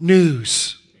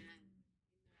news.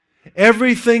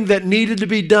 Everything that needed to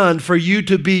be done for you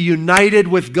to be united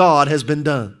with God has been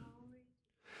done.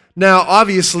 Now,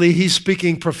 obviously, he's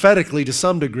speaking prophetically to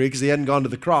some degree because he hadn't gone to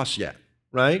the cross yet,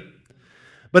 right?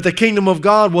 But the kingdom of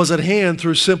God was at hand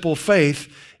through simple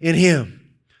faith in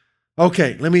him.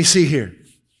 Okay, let me see here.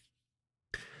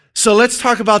 So let's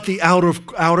talk about the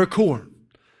outer court.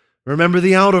 Remember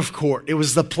the outer court. It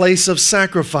was the place of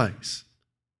sacrifice.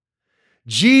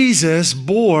 Jesus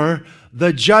bore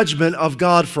the judgment of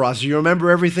God for us. You remember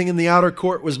everything in the outer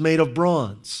court was made of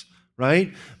bronze,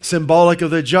 right? Symbolic of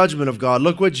the judgment of God.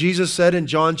 Look what Jesus said in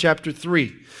John chapter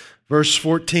 3, verse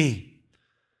 14.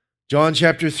 John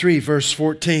chapter 3, verse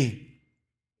 14.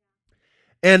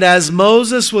 And as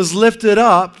Moses lifted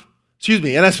up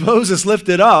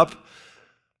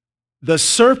the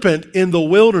serpent in the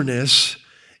wilderness,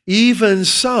 even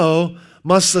so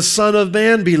must the Son of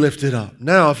Man be lifted up.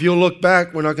 Now, if you'll look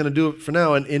back, we're not going to do it for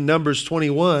now, in Numbers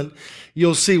 21,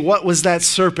 you'll see what was that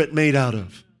serpent made out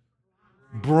of?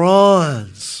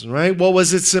 Bronze, right? What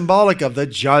was it symbolic of? The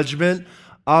judgment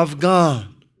of God.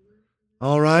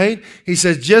 All right? He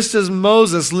says, just as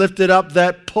Moses lifted up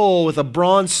that pole with a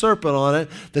bronze serpent on it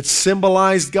that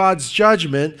symbolized God's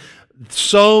judgment,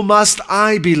 so must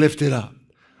I be lifted up.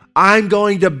 I'm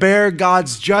going to bear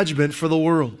God's judgment for the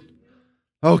world.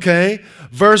 Okay?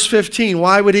 Verse 15,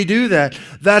 why would he do that?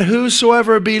 That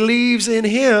whosoever believes in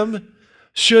him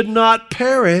should not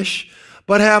perish,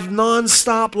 but have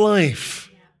nonstop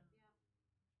life.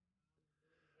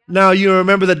 Now, you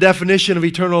remember the definition of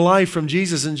eternal life from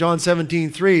Jesus in John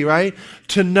 17:3, right?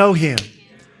 To know him.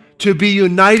 To be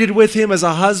united with him as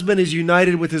a husband is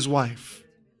united with his wife.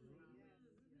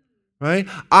 Right?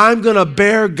 I'm going to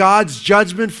bear God's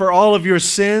judgment for all of your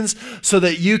sins so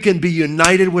that you can be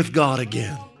united with God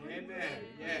again.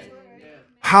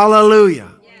 Hallelujah.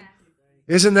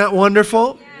 Isn't that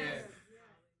wonderful?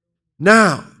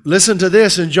 Now, listen to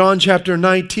this in John chapter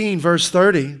 19, verse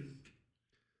 30.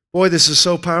 Boy, this is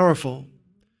so powerful.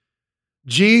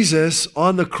 Jesus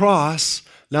on the cross,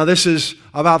 now this is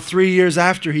about 3 years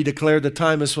after he declared the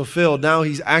time is fulfilled. Now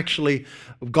he's actually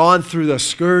gone through the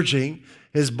scourging.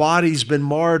 His body's been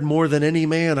marred more than any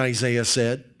man, Isaiah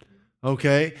said.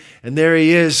 Okay? And there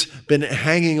he is, been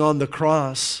hanging on the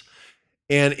cross,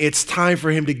 and it's time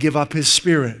for him to give up his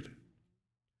spirit.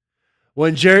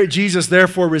 When Jesus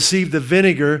therefore received the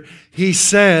vinegar, he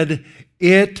said,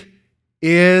 "It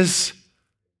is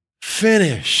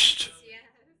finished."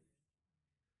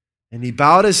 And he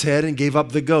bowed his head and gave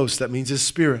up the ghost. That means his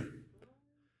spirit.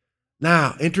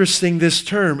 Now, interesting this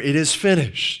term, "it is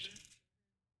finished."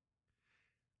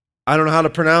 I don't know how to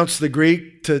pronounce the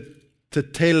Greek,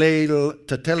 tetelesio,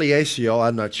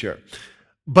 I'm not sure.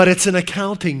 But it's an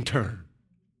accounting term.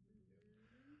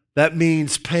 That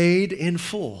means paid in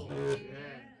full.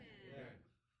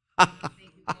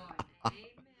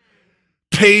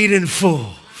 Paid in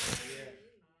full.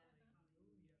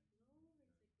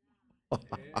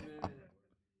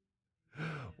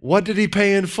 What did he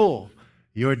pay in full?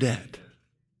 Your debt.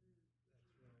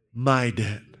 My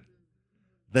debt.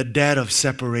 The debt of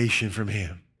separation from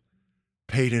him.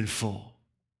 Paid in full.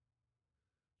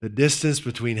 The distance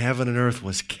between heaven and earth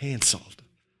was canceled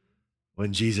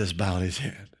when Jesus bowed his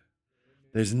head.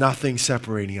 There's nothing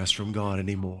separating us from God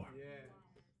anymore.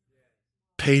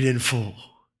 Paid in full.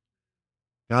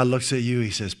 God looks at you, he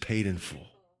says, paid in full.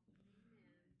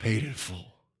 Paid in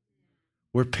full.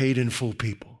 We're paid in full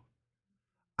people.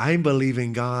 I'm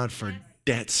believing God for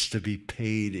debts to be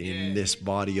paid in this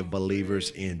body of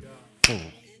believers in full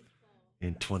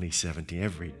in 2017.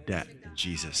 Every debt in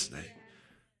Jesus' name.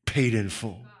 Paid in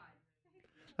full.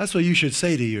 That's what you should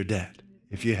say to your debt,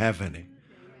 if you have any.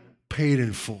 Paid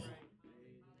in full.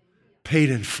 Paid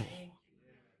in full.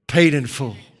 Paid in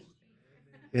full.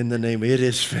 In the name, it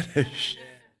is finished.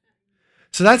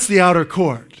 So that's the outer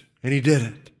court, and he did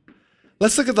it.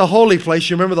 Let's look at the holy place.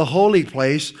 You remember the holy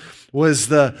place was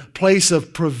the place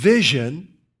of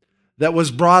provision that was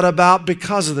brought about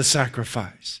because of the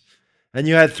sacrifice. And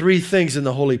you had three things in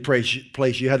the holy place.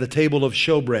 You had the table of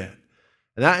showbread.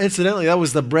 And that, incidentally, that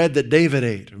was the bread that David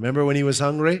ate. Remember when he was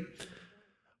hungry?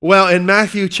 Well, in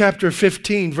Matthew chapter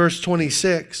 15, verse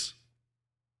 26,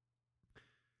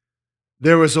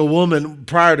 there was a woman,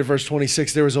 prior to verse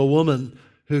 26, there was a woman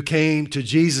who came to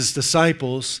Jesus'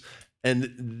 disciples,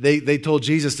 and they told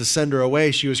Jesus to send her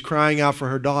away. She was crying out for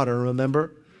her daughter,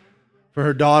 remember? For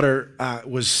her daughter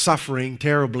was suffering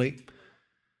terribly.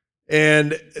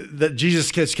 And that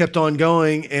Jesus kept on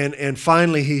going, and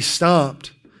finally he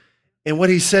stopped. And what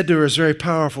he said to her is very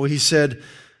powerful. He said,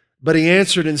 but he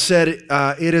answered and said,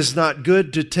 it is not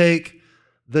good to take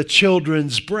the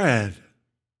children's bread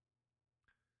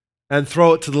and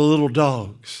throw it to the little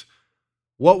dogs.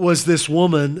 What was this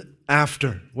woman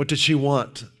after? What did she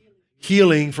want?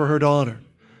 Healing for her daughter.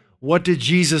 What did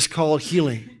Jesus call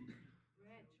healing?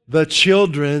 The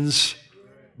children's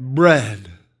bread.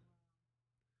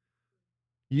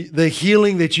 The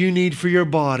healing that you need for your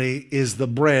body is the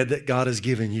bread that God has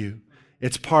given you.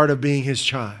 It's part of being his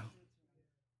child.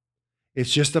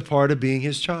 It's just a part of being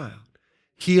his child.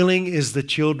 Healing is the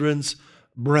children's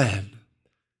bread.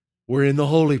 We're in the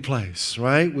holy place,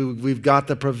 right? We've got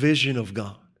the provision of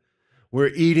God. We're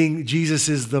eating, Jesus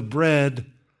is the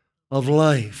bread of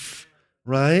life,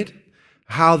 right?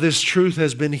 How this truth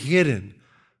has been hidden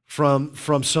from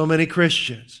so many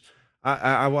Christians.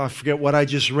 I forget what I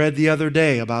just read the other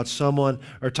day about someone,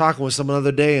 or talking with someone the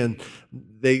other day, and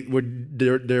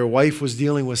their wife was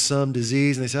dealing with some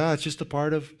disease, and they said, it's just a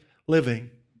part of living,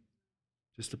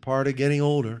 just a part of getting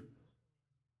older.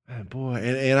 And boy,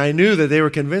 and I knew that they were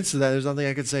convinced of that. There's nothing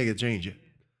I could say to change it.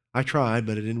 I tried,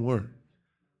 but it didn't work,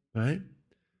 right?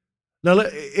 Now,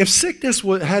 if sickness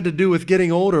had to do with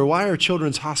getting older, why are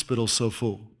children's hospitals so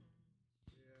full?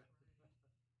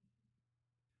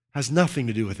 Has nothing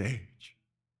to do with age.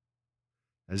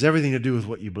 Has everything to do with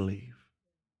what you believe.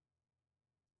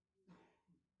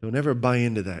 Don't ever buy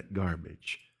into that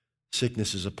garbage.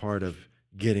 Sickness is a part of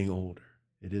getting older.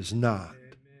 It is not.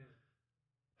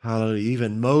 Hallelujah.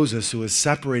 Even Moses, who was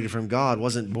separated from God,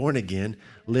 wasn't born again,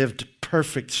 lived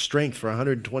perfect strength for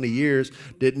 120 years,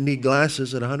 didn't need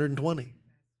glasses at 120.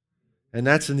 And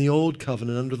that's in the old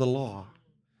covenant under the law.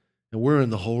 And we're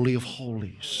in the Holy of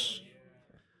Holies.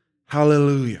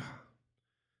 Hallelujah.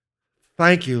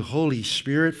 Thank you, Holy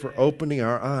Spirit, for opening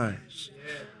our eyes.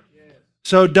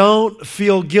 So don't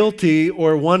feel guilty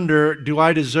or wonder, do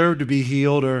I deserve to be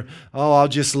healed? Or, I'll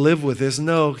just live with this.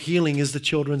 No, healing is the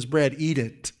children's bread. Eat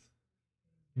it.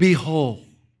 Be whole.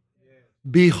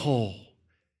 Be whole.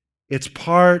 It's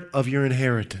part of your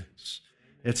inheritance.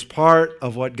 It's part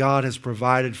of what God has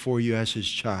provided for you as his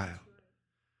child.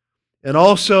 And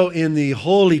also in the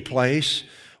holy place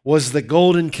was the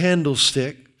golden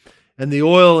candlestick, and the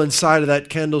oil inside of that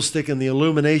candlestick and the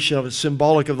illumination of it,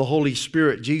 symbolic of the Holy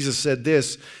Spirit. Jesus said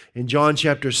this in John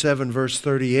chapter 7, verse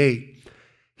 38.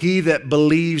 He that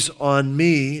believes on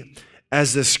me,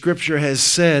 as the scripture has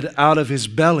said, out of his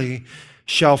belly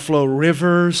shall flow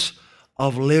rivers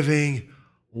of living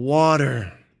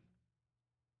water.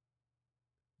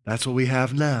 That's what we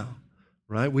have now,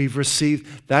 right? We've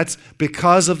received, that's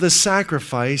because of the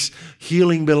sacrifice,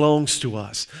 healing belongs to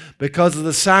us. Because of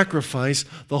the sacrifice,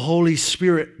 the Holy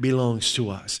Spirit belongs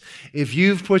to us. If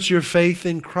you've put your faith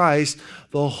in Christ,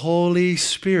 the Holy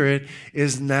Spirit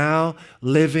is now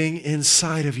living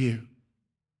inside of you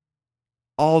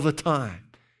all the time.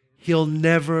 He'll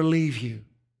never leave you.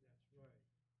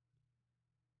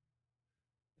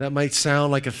 That might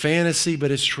sound like a fantasy,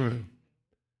 but it's true.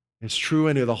 It's true,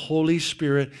 and the Holy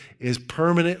Spirit is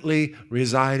permanently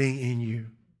residing in you.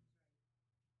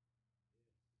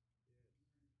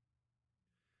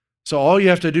 So all you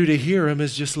have to do to hear Him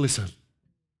is just listen.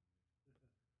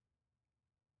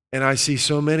 And I see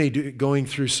so many going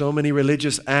through so many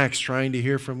religious acts trying to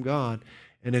hear from God,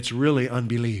 and it's really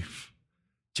unbelief.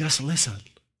 Just listen.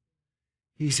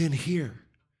 He's in here.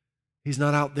 He's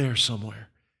not out there somewhere.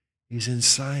 He's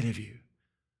inside of you.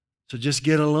 So just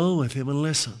get alone with Him and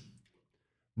listen.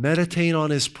 Meditate on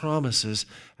His promises.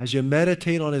 As you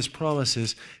meditate on His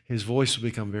promises, His voice will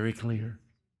become very clear.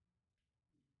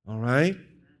 All right?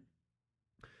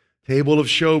 Table of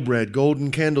showbread,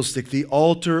 golden candlestick, the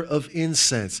altar of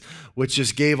incense, which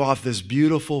just gave off this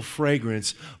beautiful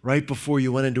fragrance right before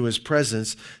you went into His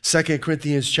presence. 2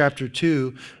 Corinthians chapter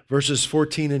 2, verses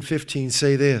 14 and 15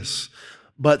 say this,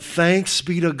 "But thanks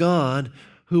be to God,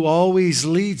 who always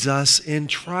leads us in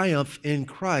triumph in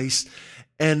Christ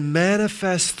and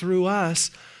manifests through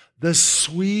us the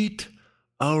sweet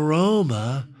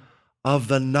aroma of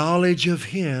the knowledge of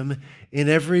Him in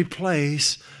every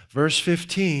place." Verse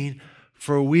 15,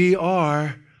 "For we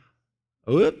are,"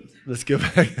 let's go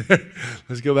back.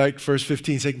 Let's go back to verse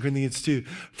 15, 2 Corinthians 2.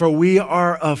 "For we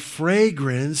are a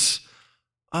fragrance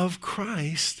of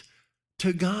Christ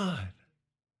to God,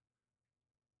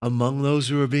 among those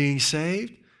who are being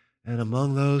saved and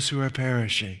among those who are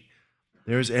perishing."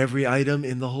 There's every item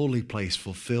in the holy place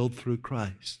fulfilled through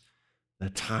Christ. The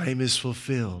time is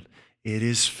fulfilled. It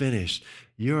is finished.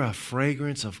 You're a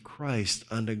fragrance of Christ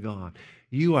unto God.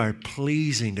 You are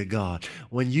pleasing to God.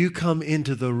 When you come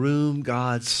into the room,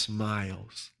 God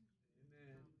smiles.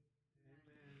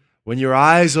 When your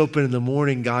eyes open in the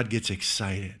morning, God gets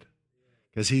excited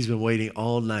because He's been waiting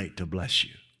all night to bless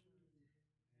you.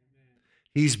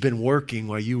 He's been working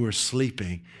while you were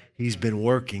sleeping. He's been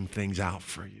working things out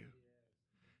for you.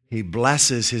 He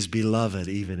blesses His beloved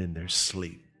even in their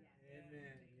sleep.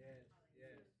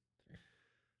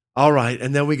 All right,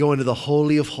 and then we go into the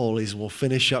Holy of Holies, and we'll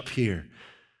finish up here.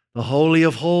 The Holy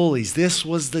of Holies, this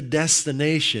was the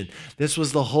destination. This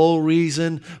was the whole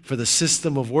reason for the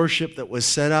system of worship that was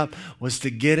set up, was to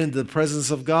get into the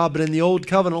presence of God. But in the Old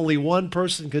Covenant, only one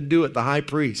person could do it, the high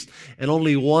priest, and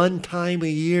only one time a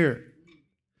year.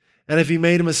 And if he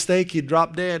made a mistake, he'd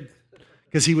drop dead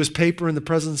because he was paper in the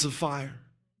presence of fire.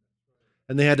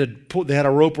 And they had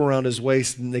a rope around his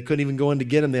waist, and they couldn't even go in to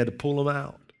get him. They had to pull him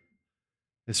out.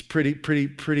 It's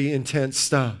pretty intense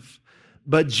stuff.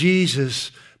 But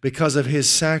Jesus, because of His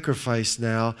sacrifice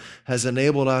now, has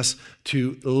enabled us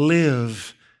to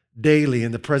live daily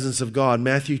in the presence of God.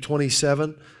 Matthew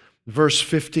 27, verse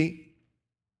 50.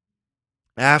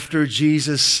 After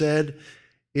Jesus said,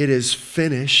 "It is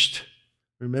finished,"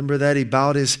 remember that? He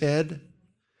bowed His head.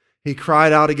 He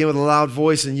cried out again with a loud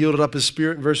voice and yielded up His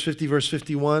spirit in verse 50, verse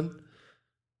 51.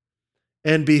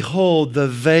 "And behold, the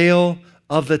veil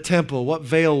of the temple." What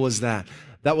veil was that?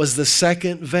 That was the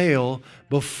second veil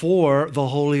before the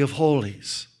Holy of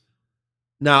Holies.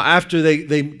 Now, after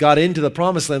they got into the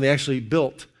Promised Land, they actually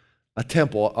built a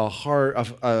temple, what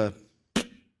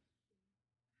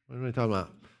am I talking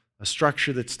about? A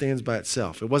structure that stands by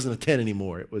itself. It wasn't a tent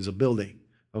anymore. It was a building,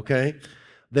 okay?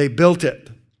 They built it.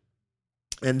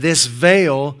 And this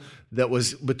veil that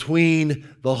was between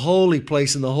the holy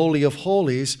place and the Holy of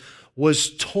Holies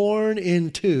was torn in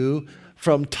two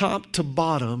from top to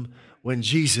bottom when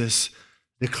Jesus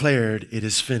declared, "It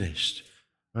is finished."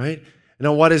 Right?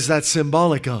 Now, what is that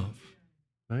symbolic of?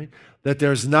 Right? That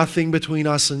there's nothing between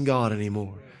us and God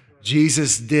anymore.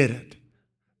 Jesus did it.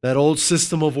 That old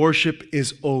system of worship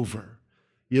is over.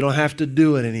 You don't have to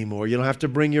do it anymore. You don't have to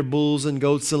bring your bulls and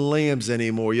goats and lambs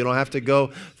anymore. You don't have to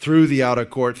go through the outer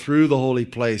court, through the holy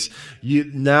place.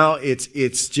 Now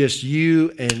it's just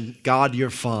you and God your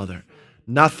Father.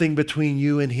 Nothing between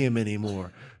you and Him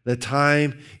anymore. The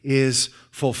time is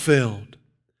fulfilled.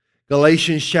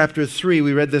 Galatians chapter 3,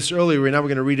 we read this earlier. Now we're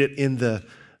going to read it in the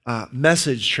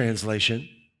Message translation.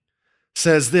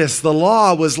 Says this, "The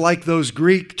law was like those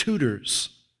Greek tutors,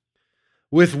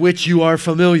 with which you are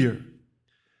familiar,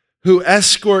 who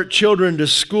escort children to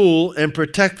school and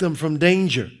protect them from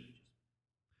danger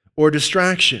or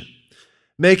distraction,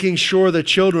 making sure the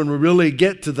children will really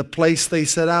get to the place they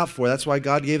set out for. That's why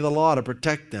God gave the law, to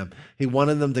protect them. He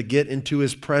wanted them to get into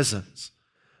His presence.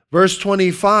 Verse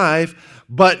 25,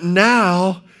 but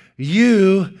now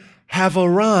you have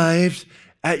arrived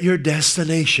at your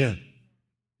destination.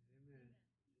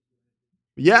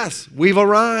 Yes, we've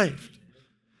arrived.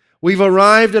 We've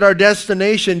arrived at our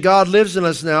destination. God lives in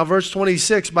us now. Verse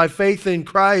 26, by faith in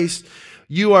Christ,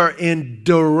 you are in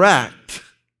direct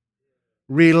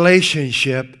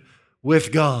relationship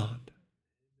with God.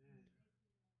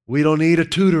 We don't need a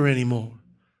tutor anymore.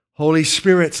 Holy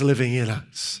Spirit's living in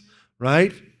us,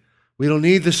 right? We don't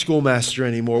need the schoolmaster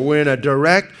anymore. We're in a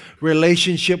direct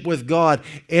relationship with God.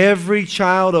 Every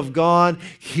child of God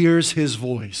hears His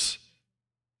voice.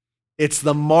 It's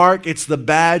the mark, it's the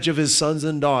badge of His sons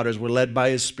and daughters. We're led by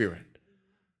His Spirit.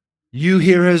 You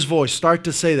hear His voice. Start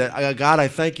to say that. God, I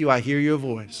thank you. I hear your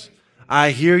voice.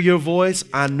 I hear your voice.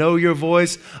 I know your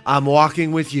voice. I'm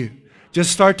walking with you.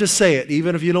 Just start to say it.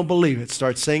 Even if you don't believe it,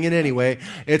 start saying it anyway.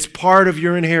 It's part of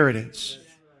your inheritance.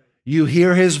 You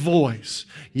hear His voice.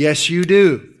 Yes, you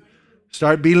do.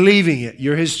 Start believing it.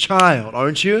 You're His child,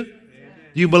 aren't you? Do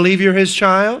you believe you're His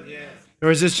child? Or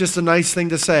is this just a nice thing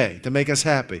to say to make us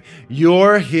happy?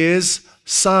 You're His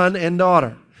son and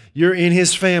daughter. You're in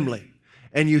His family,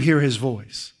 and you hear His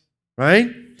voice,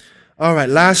 right? All right,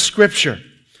 last scripture.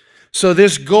 So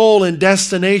this goal and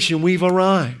destination, we've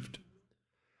arrived.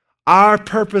 Our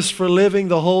purpose for living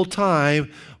the whole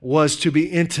time was to be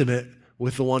intimate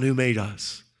with the one who made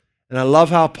us. And I love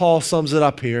how Paul sums it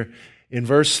up here in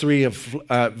verse 8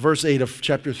 of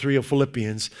chapter 3 of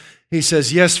Philippians. He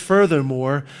says, yes,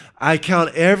 furthermore, I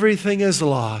count everything as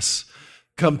loss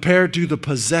compared to the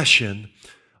possession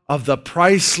of the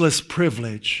priceless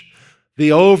privilege,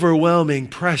 the overwhelming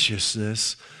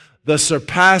preciousness, the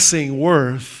surpassing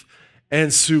worth,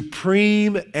 and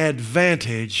supreme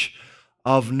advantage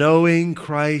of knowing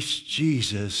Christ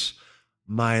Jesus,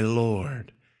 my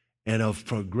Lord, and of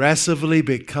progressively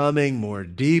becoming more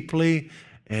deeply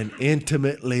and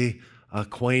intimately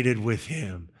acquainted with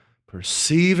Him,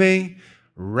 perceiving,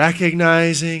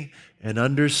 recognizing, and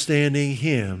understanding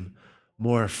Him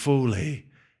more fully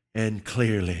and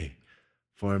clearly.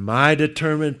 For my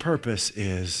determined purpose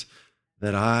is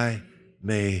that I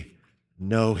may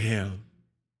know Him.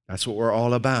 That's what we're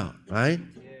all about, right?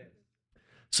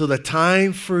 So the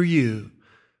time for you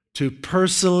to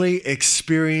personally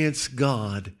experience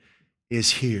God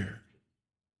is here.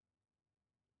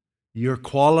 You're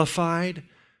qualified,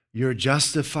 you're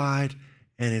justified,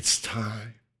 and it's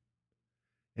time.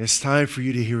 It's time for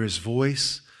you to hear His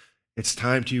voice. It's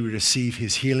time for you to receive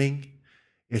His healing.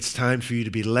 It's time for you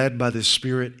to be led by the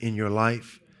Spirit in your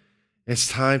life. It's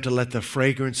time to let the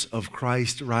fragrance of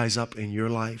Christ rise up in your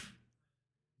life.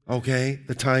 Okay?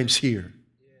 The time's here.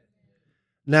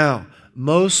 Now,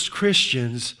 most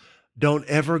Christians don't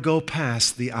ever go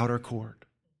past the outer court.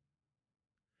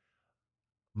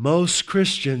 Most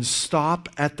Christians stop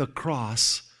at the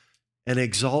cross and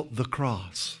exalt the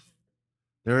cross.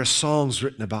 There are songs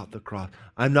written about the cross.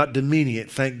 I'm not demeaning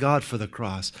it. Thank God for the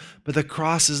cross. But the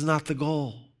cross is not the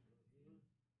goal.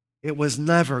 It was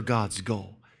never God's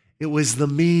goal. It was the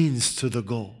means to the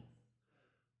goal.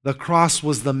 The cross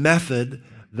was the method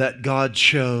that God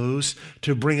chose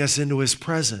to bring us into His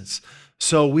presence.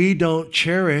 So we don't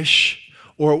cherish,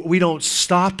 or we don't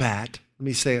stop at, let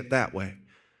me say it that way.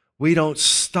 We don't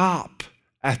stop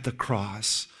at the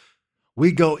cross.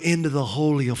 We go into the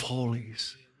Holy of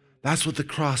Holies. That's what the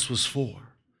cross was for.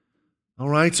 All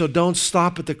right, so don't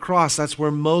stop at the cross. That's where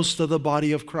most of the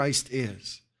body of Christ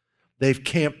is. They've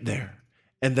camped there,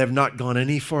 and they've not gone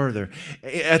any further.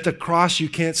 At the cross, you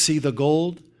can't see the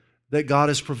gold that God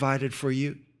has provided for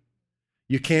you.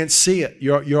 You can't see it.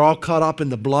 You're all caught up in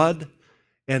the blood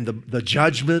and the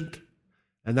judgment,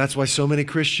 and that's why so many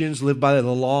Christians live by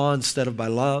the law instead of by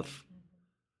love.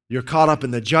 You're caught up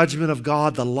in the judgment of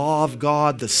God, the law of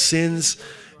God, the sins.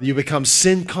 You become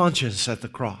sin conscious at the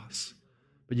cross.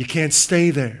 But you can't stay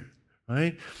there,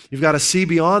 right? You've got to see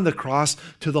beyond the cross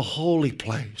to the holy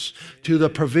place, to the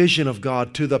provision of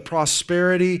God, to the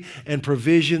prosperity and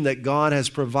provision that God has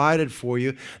provided for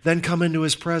you, then come into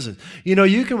His presence. You know,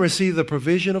 you can receive the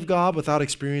provision of God without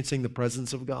experiencing the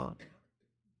presence of God.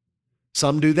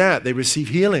 Some do that. They receive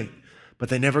healing, but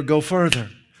they never go further.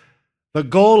 The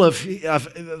goal of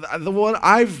the one,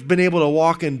 I've been able to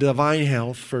walk in divine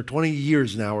health for 20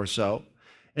 years now or so,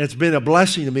 and it's been a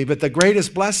blessing to me, but the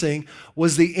greatest blessing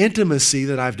was the intimacy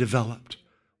that I've developed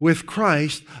with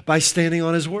Christ by standing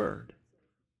on His Word.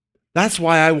 That's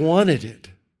why I wanted it.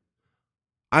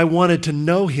 I wanted to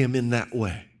know him in that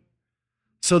way.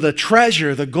 So the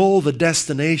treasure, the goal, the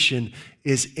destination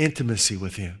is intimacy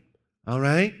with him. All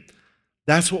right?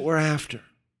 That's what we're after.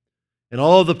 And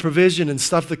all the provision and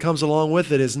stuff that comes along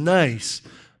with it is nice,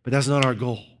 but that's not our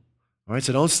goal. All right?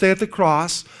 So don't stay at the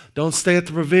cross. Don't stay at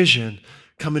the provision.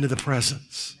 Come into the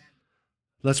presence.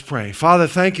 Let's pray. Father,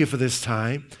 thank you for this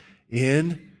time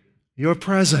in your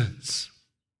presence,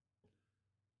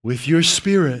 with your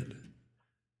Spirit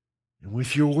and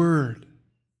with your word.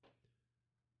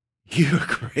 You're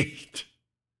great.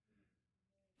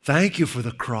 Thank you for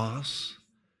the cross.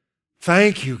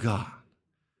 Thank you, God,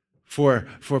 for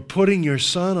putting your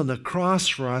Son on the cross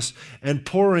for us and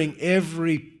pouring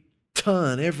every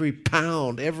ton, every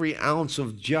pound, every ounce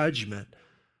of judgment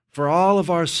for all of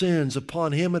our sins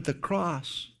upon him at the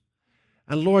cross.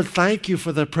 And Lord, thank you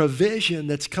for the provision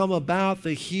that's come about,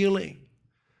 the healing,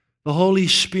 the Holy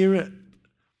Spirit,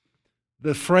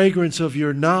 the fragrance of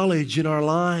your knowledge in our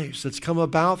lives that's come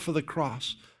about for the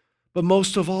cross. But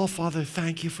most of all, Father,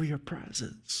 thank you for your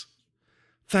presence.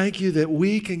 Thank you that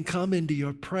we can come into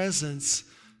your presence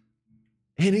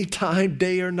anytime,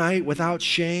 day or night, without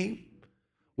shame,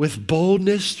 with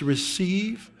boldness to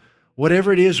receive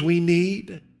whatever it is we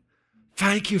need.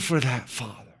 Thank you for that,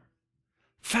 Father.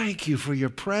 Thank you for your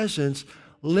presence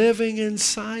living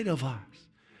inside of us.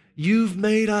 You've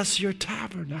made us your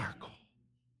tabernacle.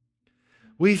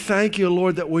 We thank you,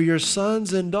 Lord, that we're your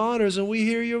sons and daughters and we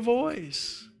hear your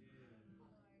voice.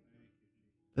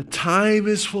 The time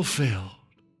is fulfilled.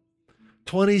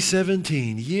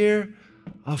 2017, year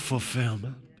of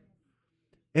fulfillment.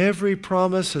 Every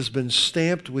promise has been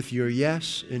stamped with your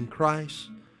yes in Christ.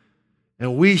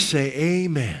 And we say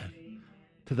amen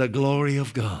to the glory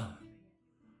of God.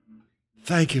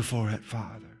 Thank you for it,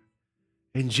 Father.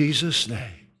 In Jesus'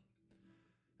 name.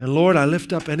 And Lord, I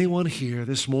lift up anyone here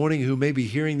this morning who may be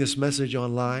hearing this message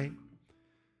online.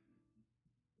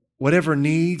 Whatever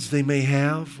needs they may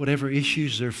have, whatever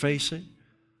issues they're facing,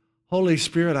 Holy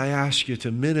Spirit, I ask you to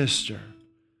minister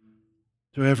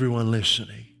to everyone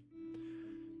listening.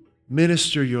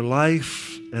 Minister your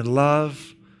life and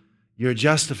love, your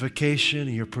justification,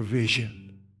 and your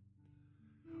provision.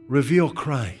 Reveal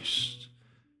Christ.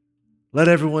 Let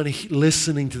everyone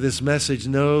listening to this message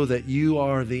know that you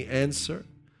are the answer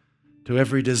to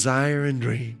every desire and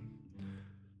dream,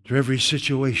 to every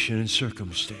situation and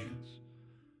circumstance.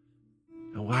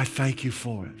 And I thank you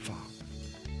for it, Father.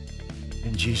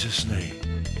 In Jesus' name,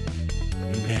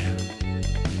 amen.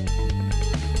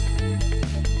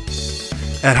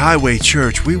 At Highway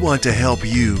Church, we want to help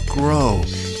you grow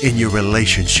in your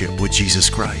relationship with Jesus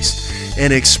Christ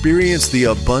and experience the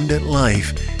abundant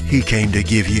life He came to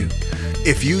give you.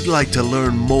 If you'd like to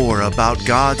learn more about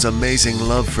God's amazing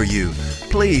love for you,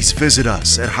 please visit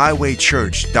us at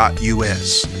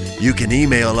highwaychurch.us. You can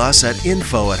email us at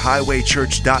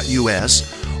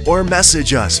info@highwaychurch.us or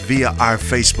message us via our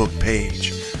Facebook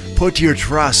page. Put your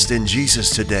trust in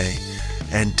Jesus today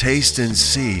and taste and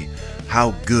see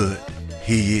how good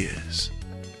He is.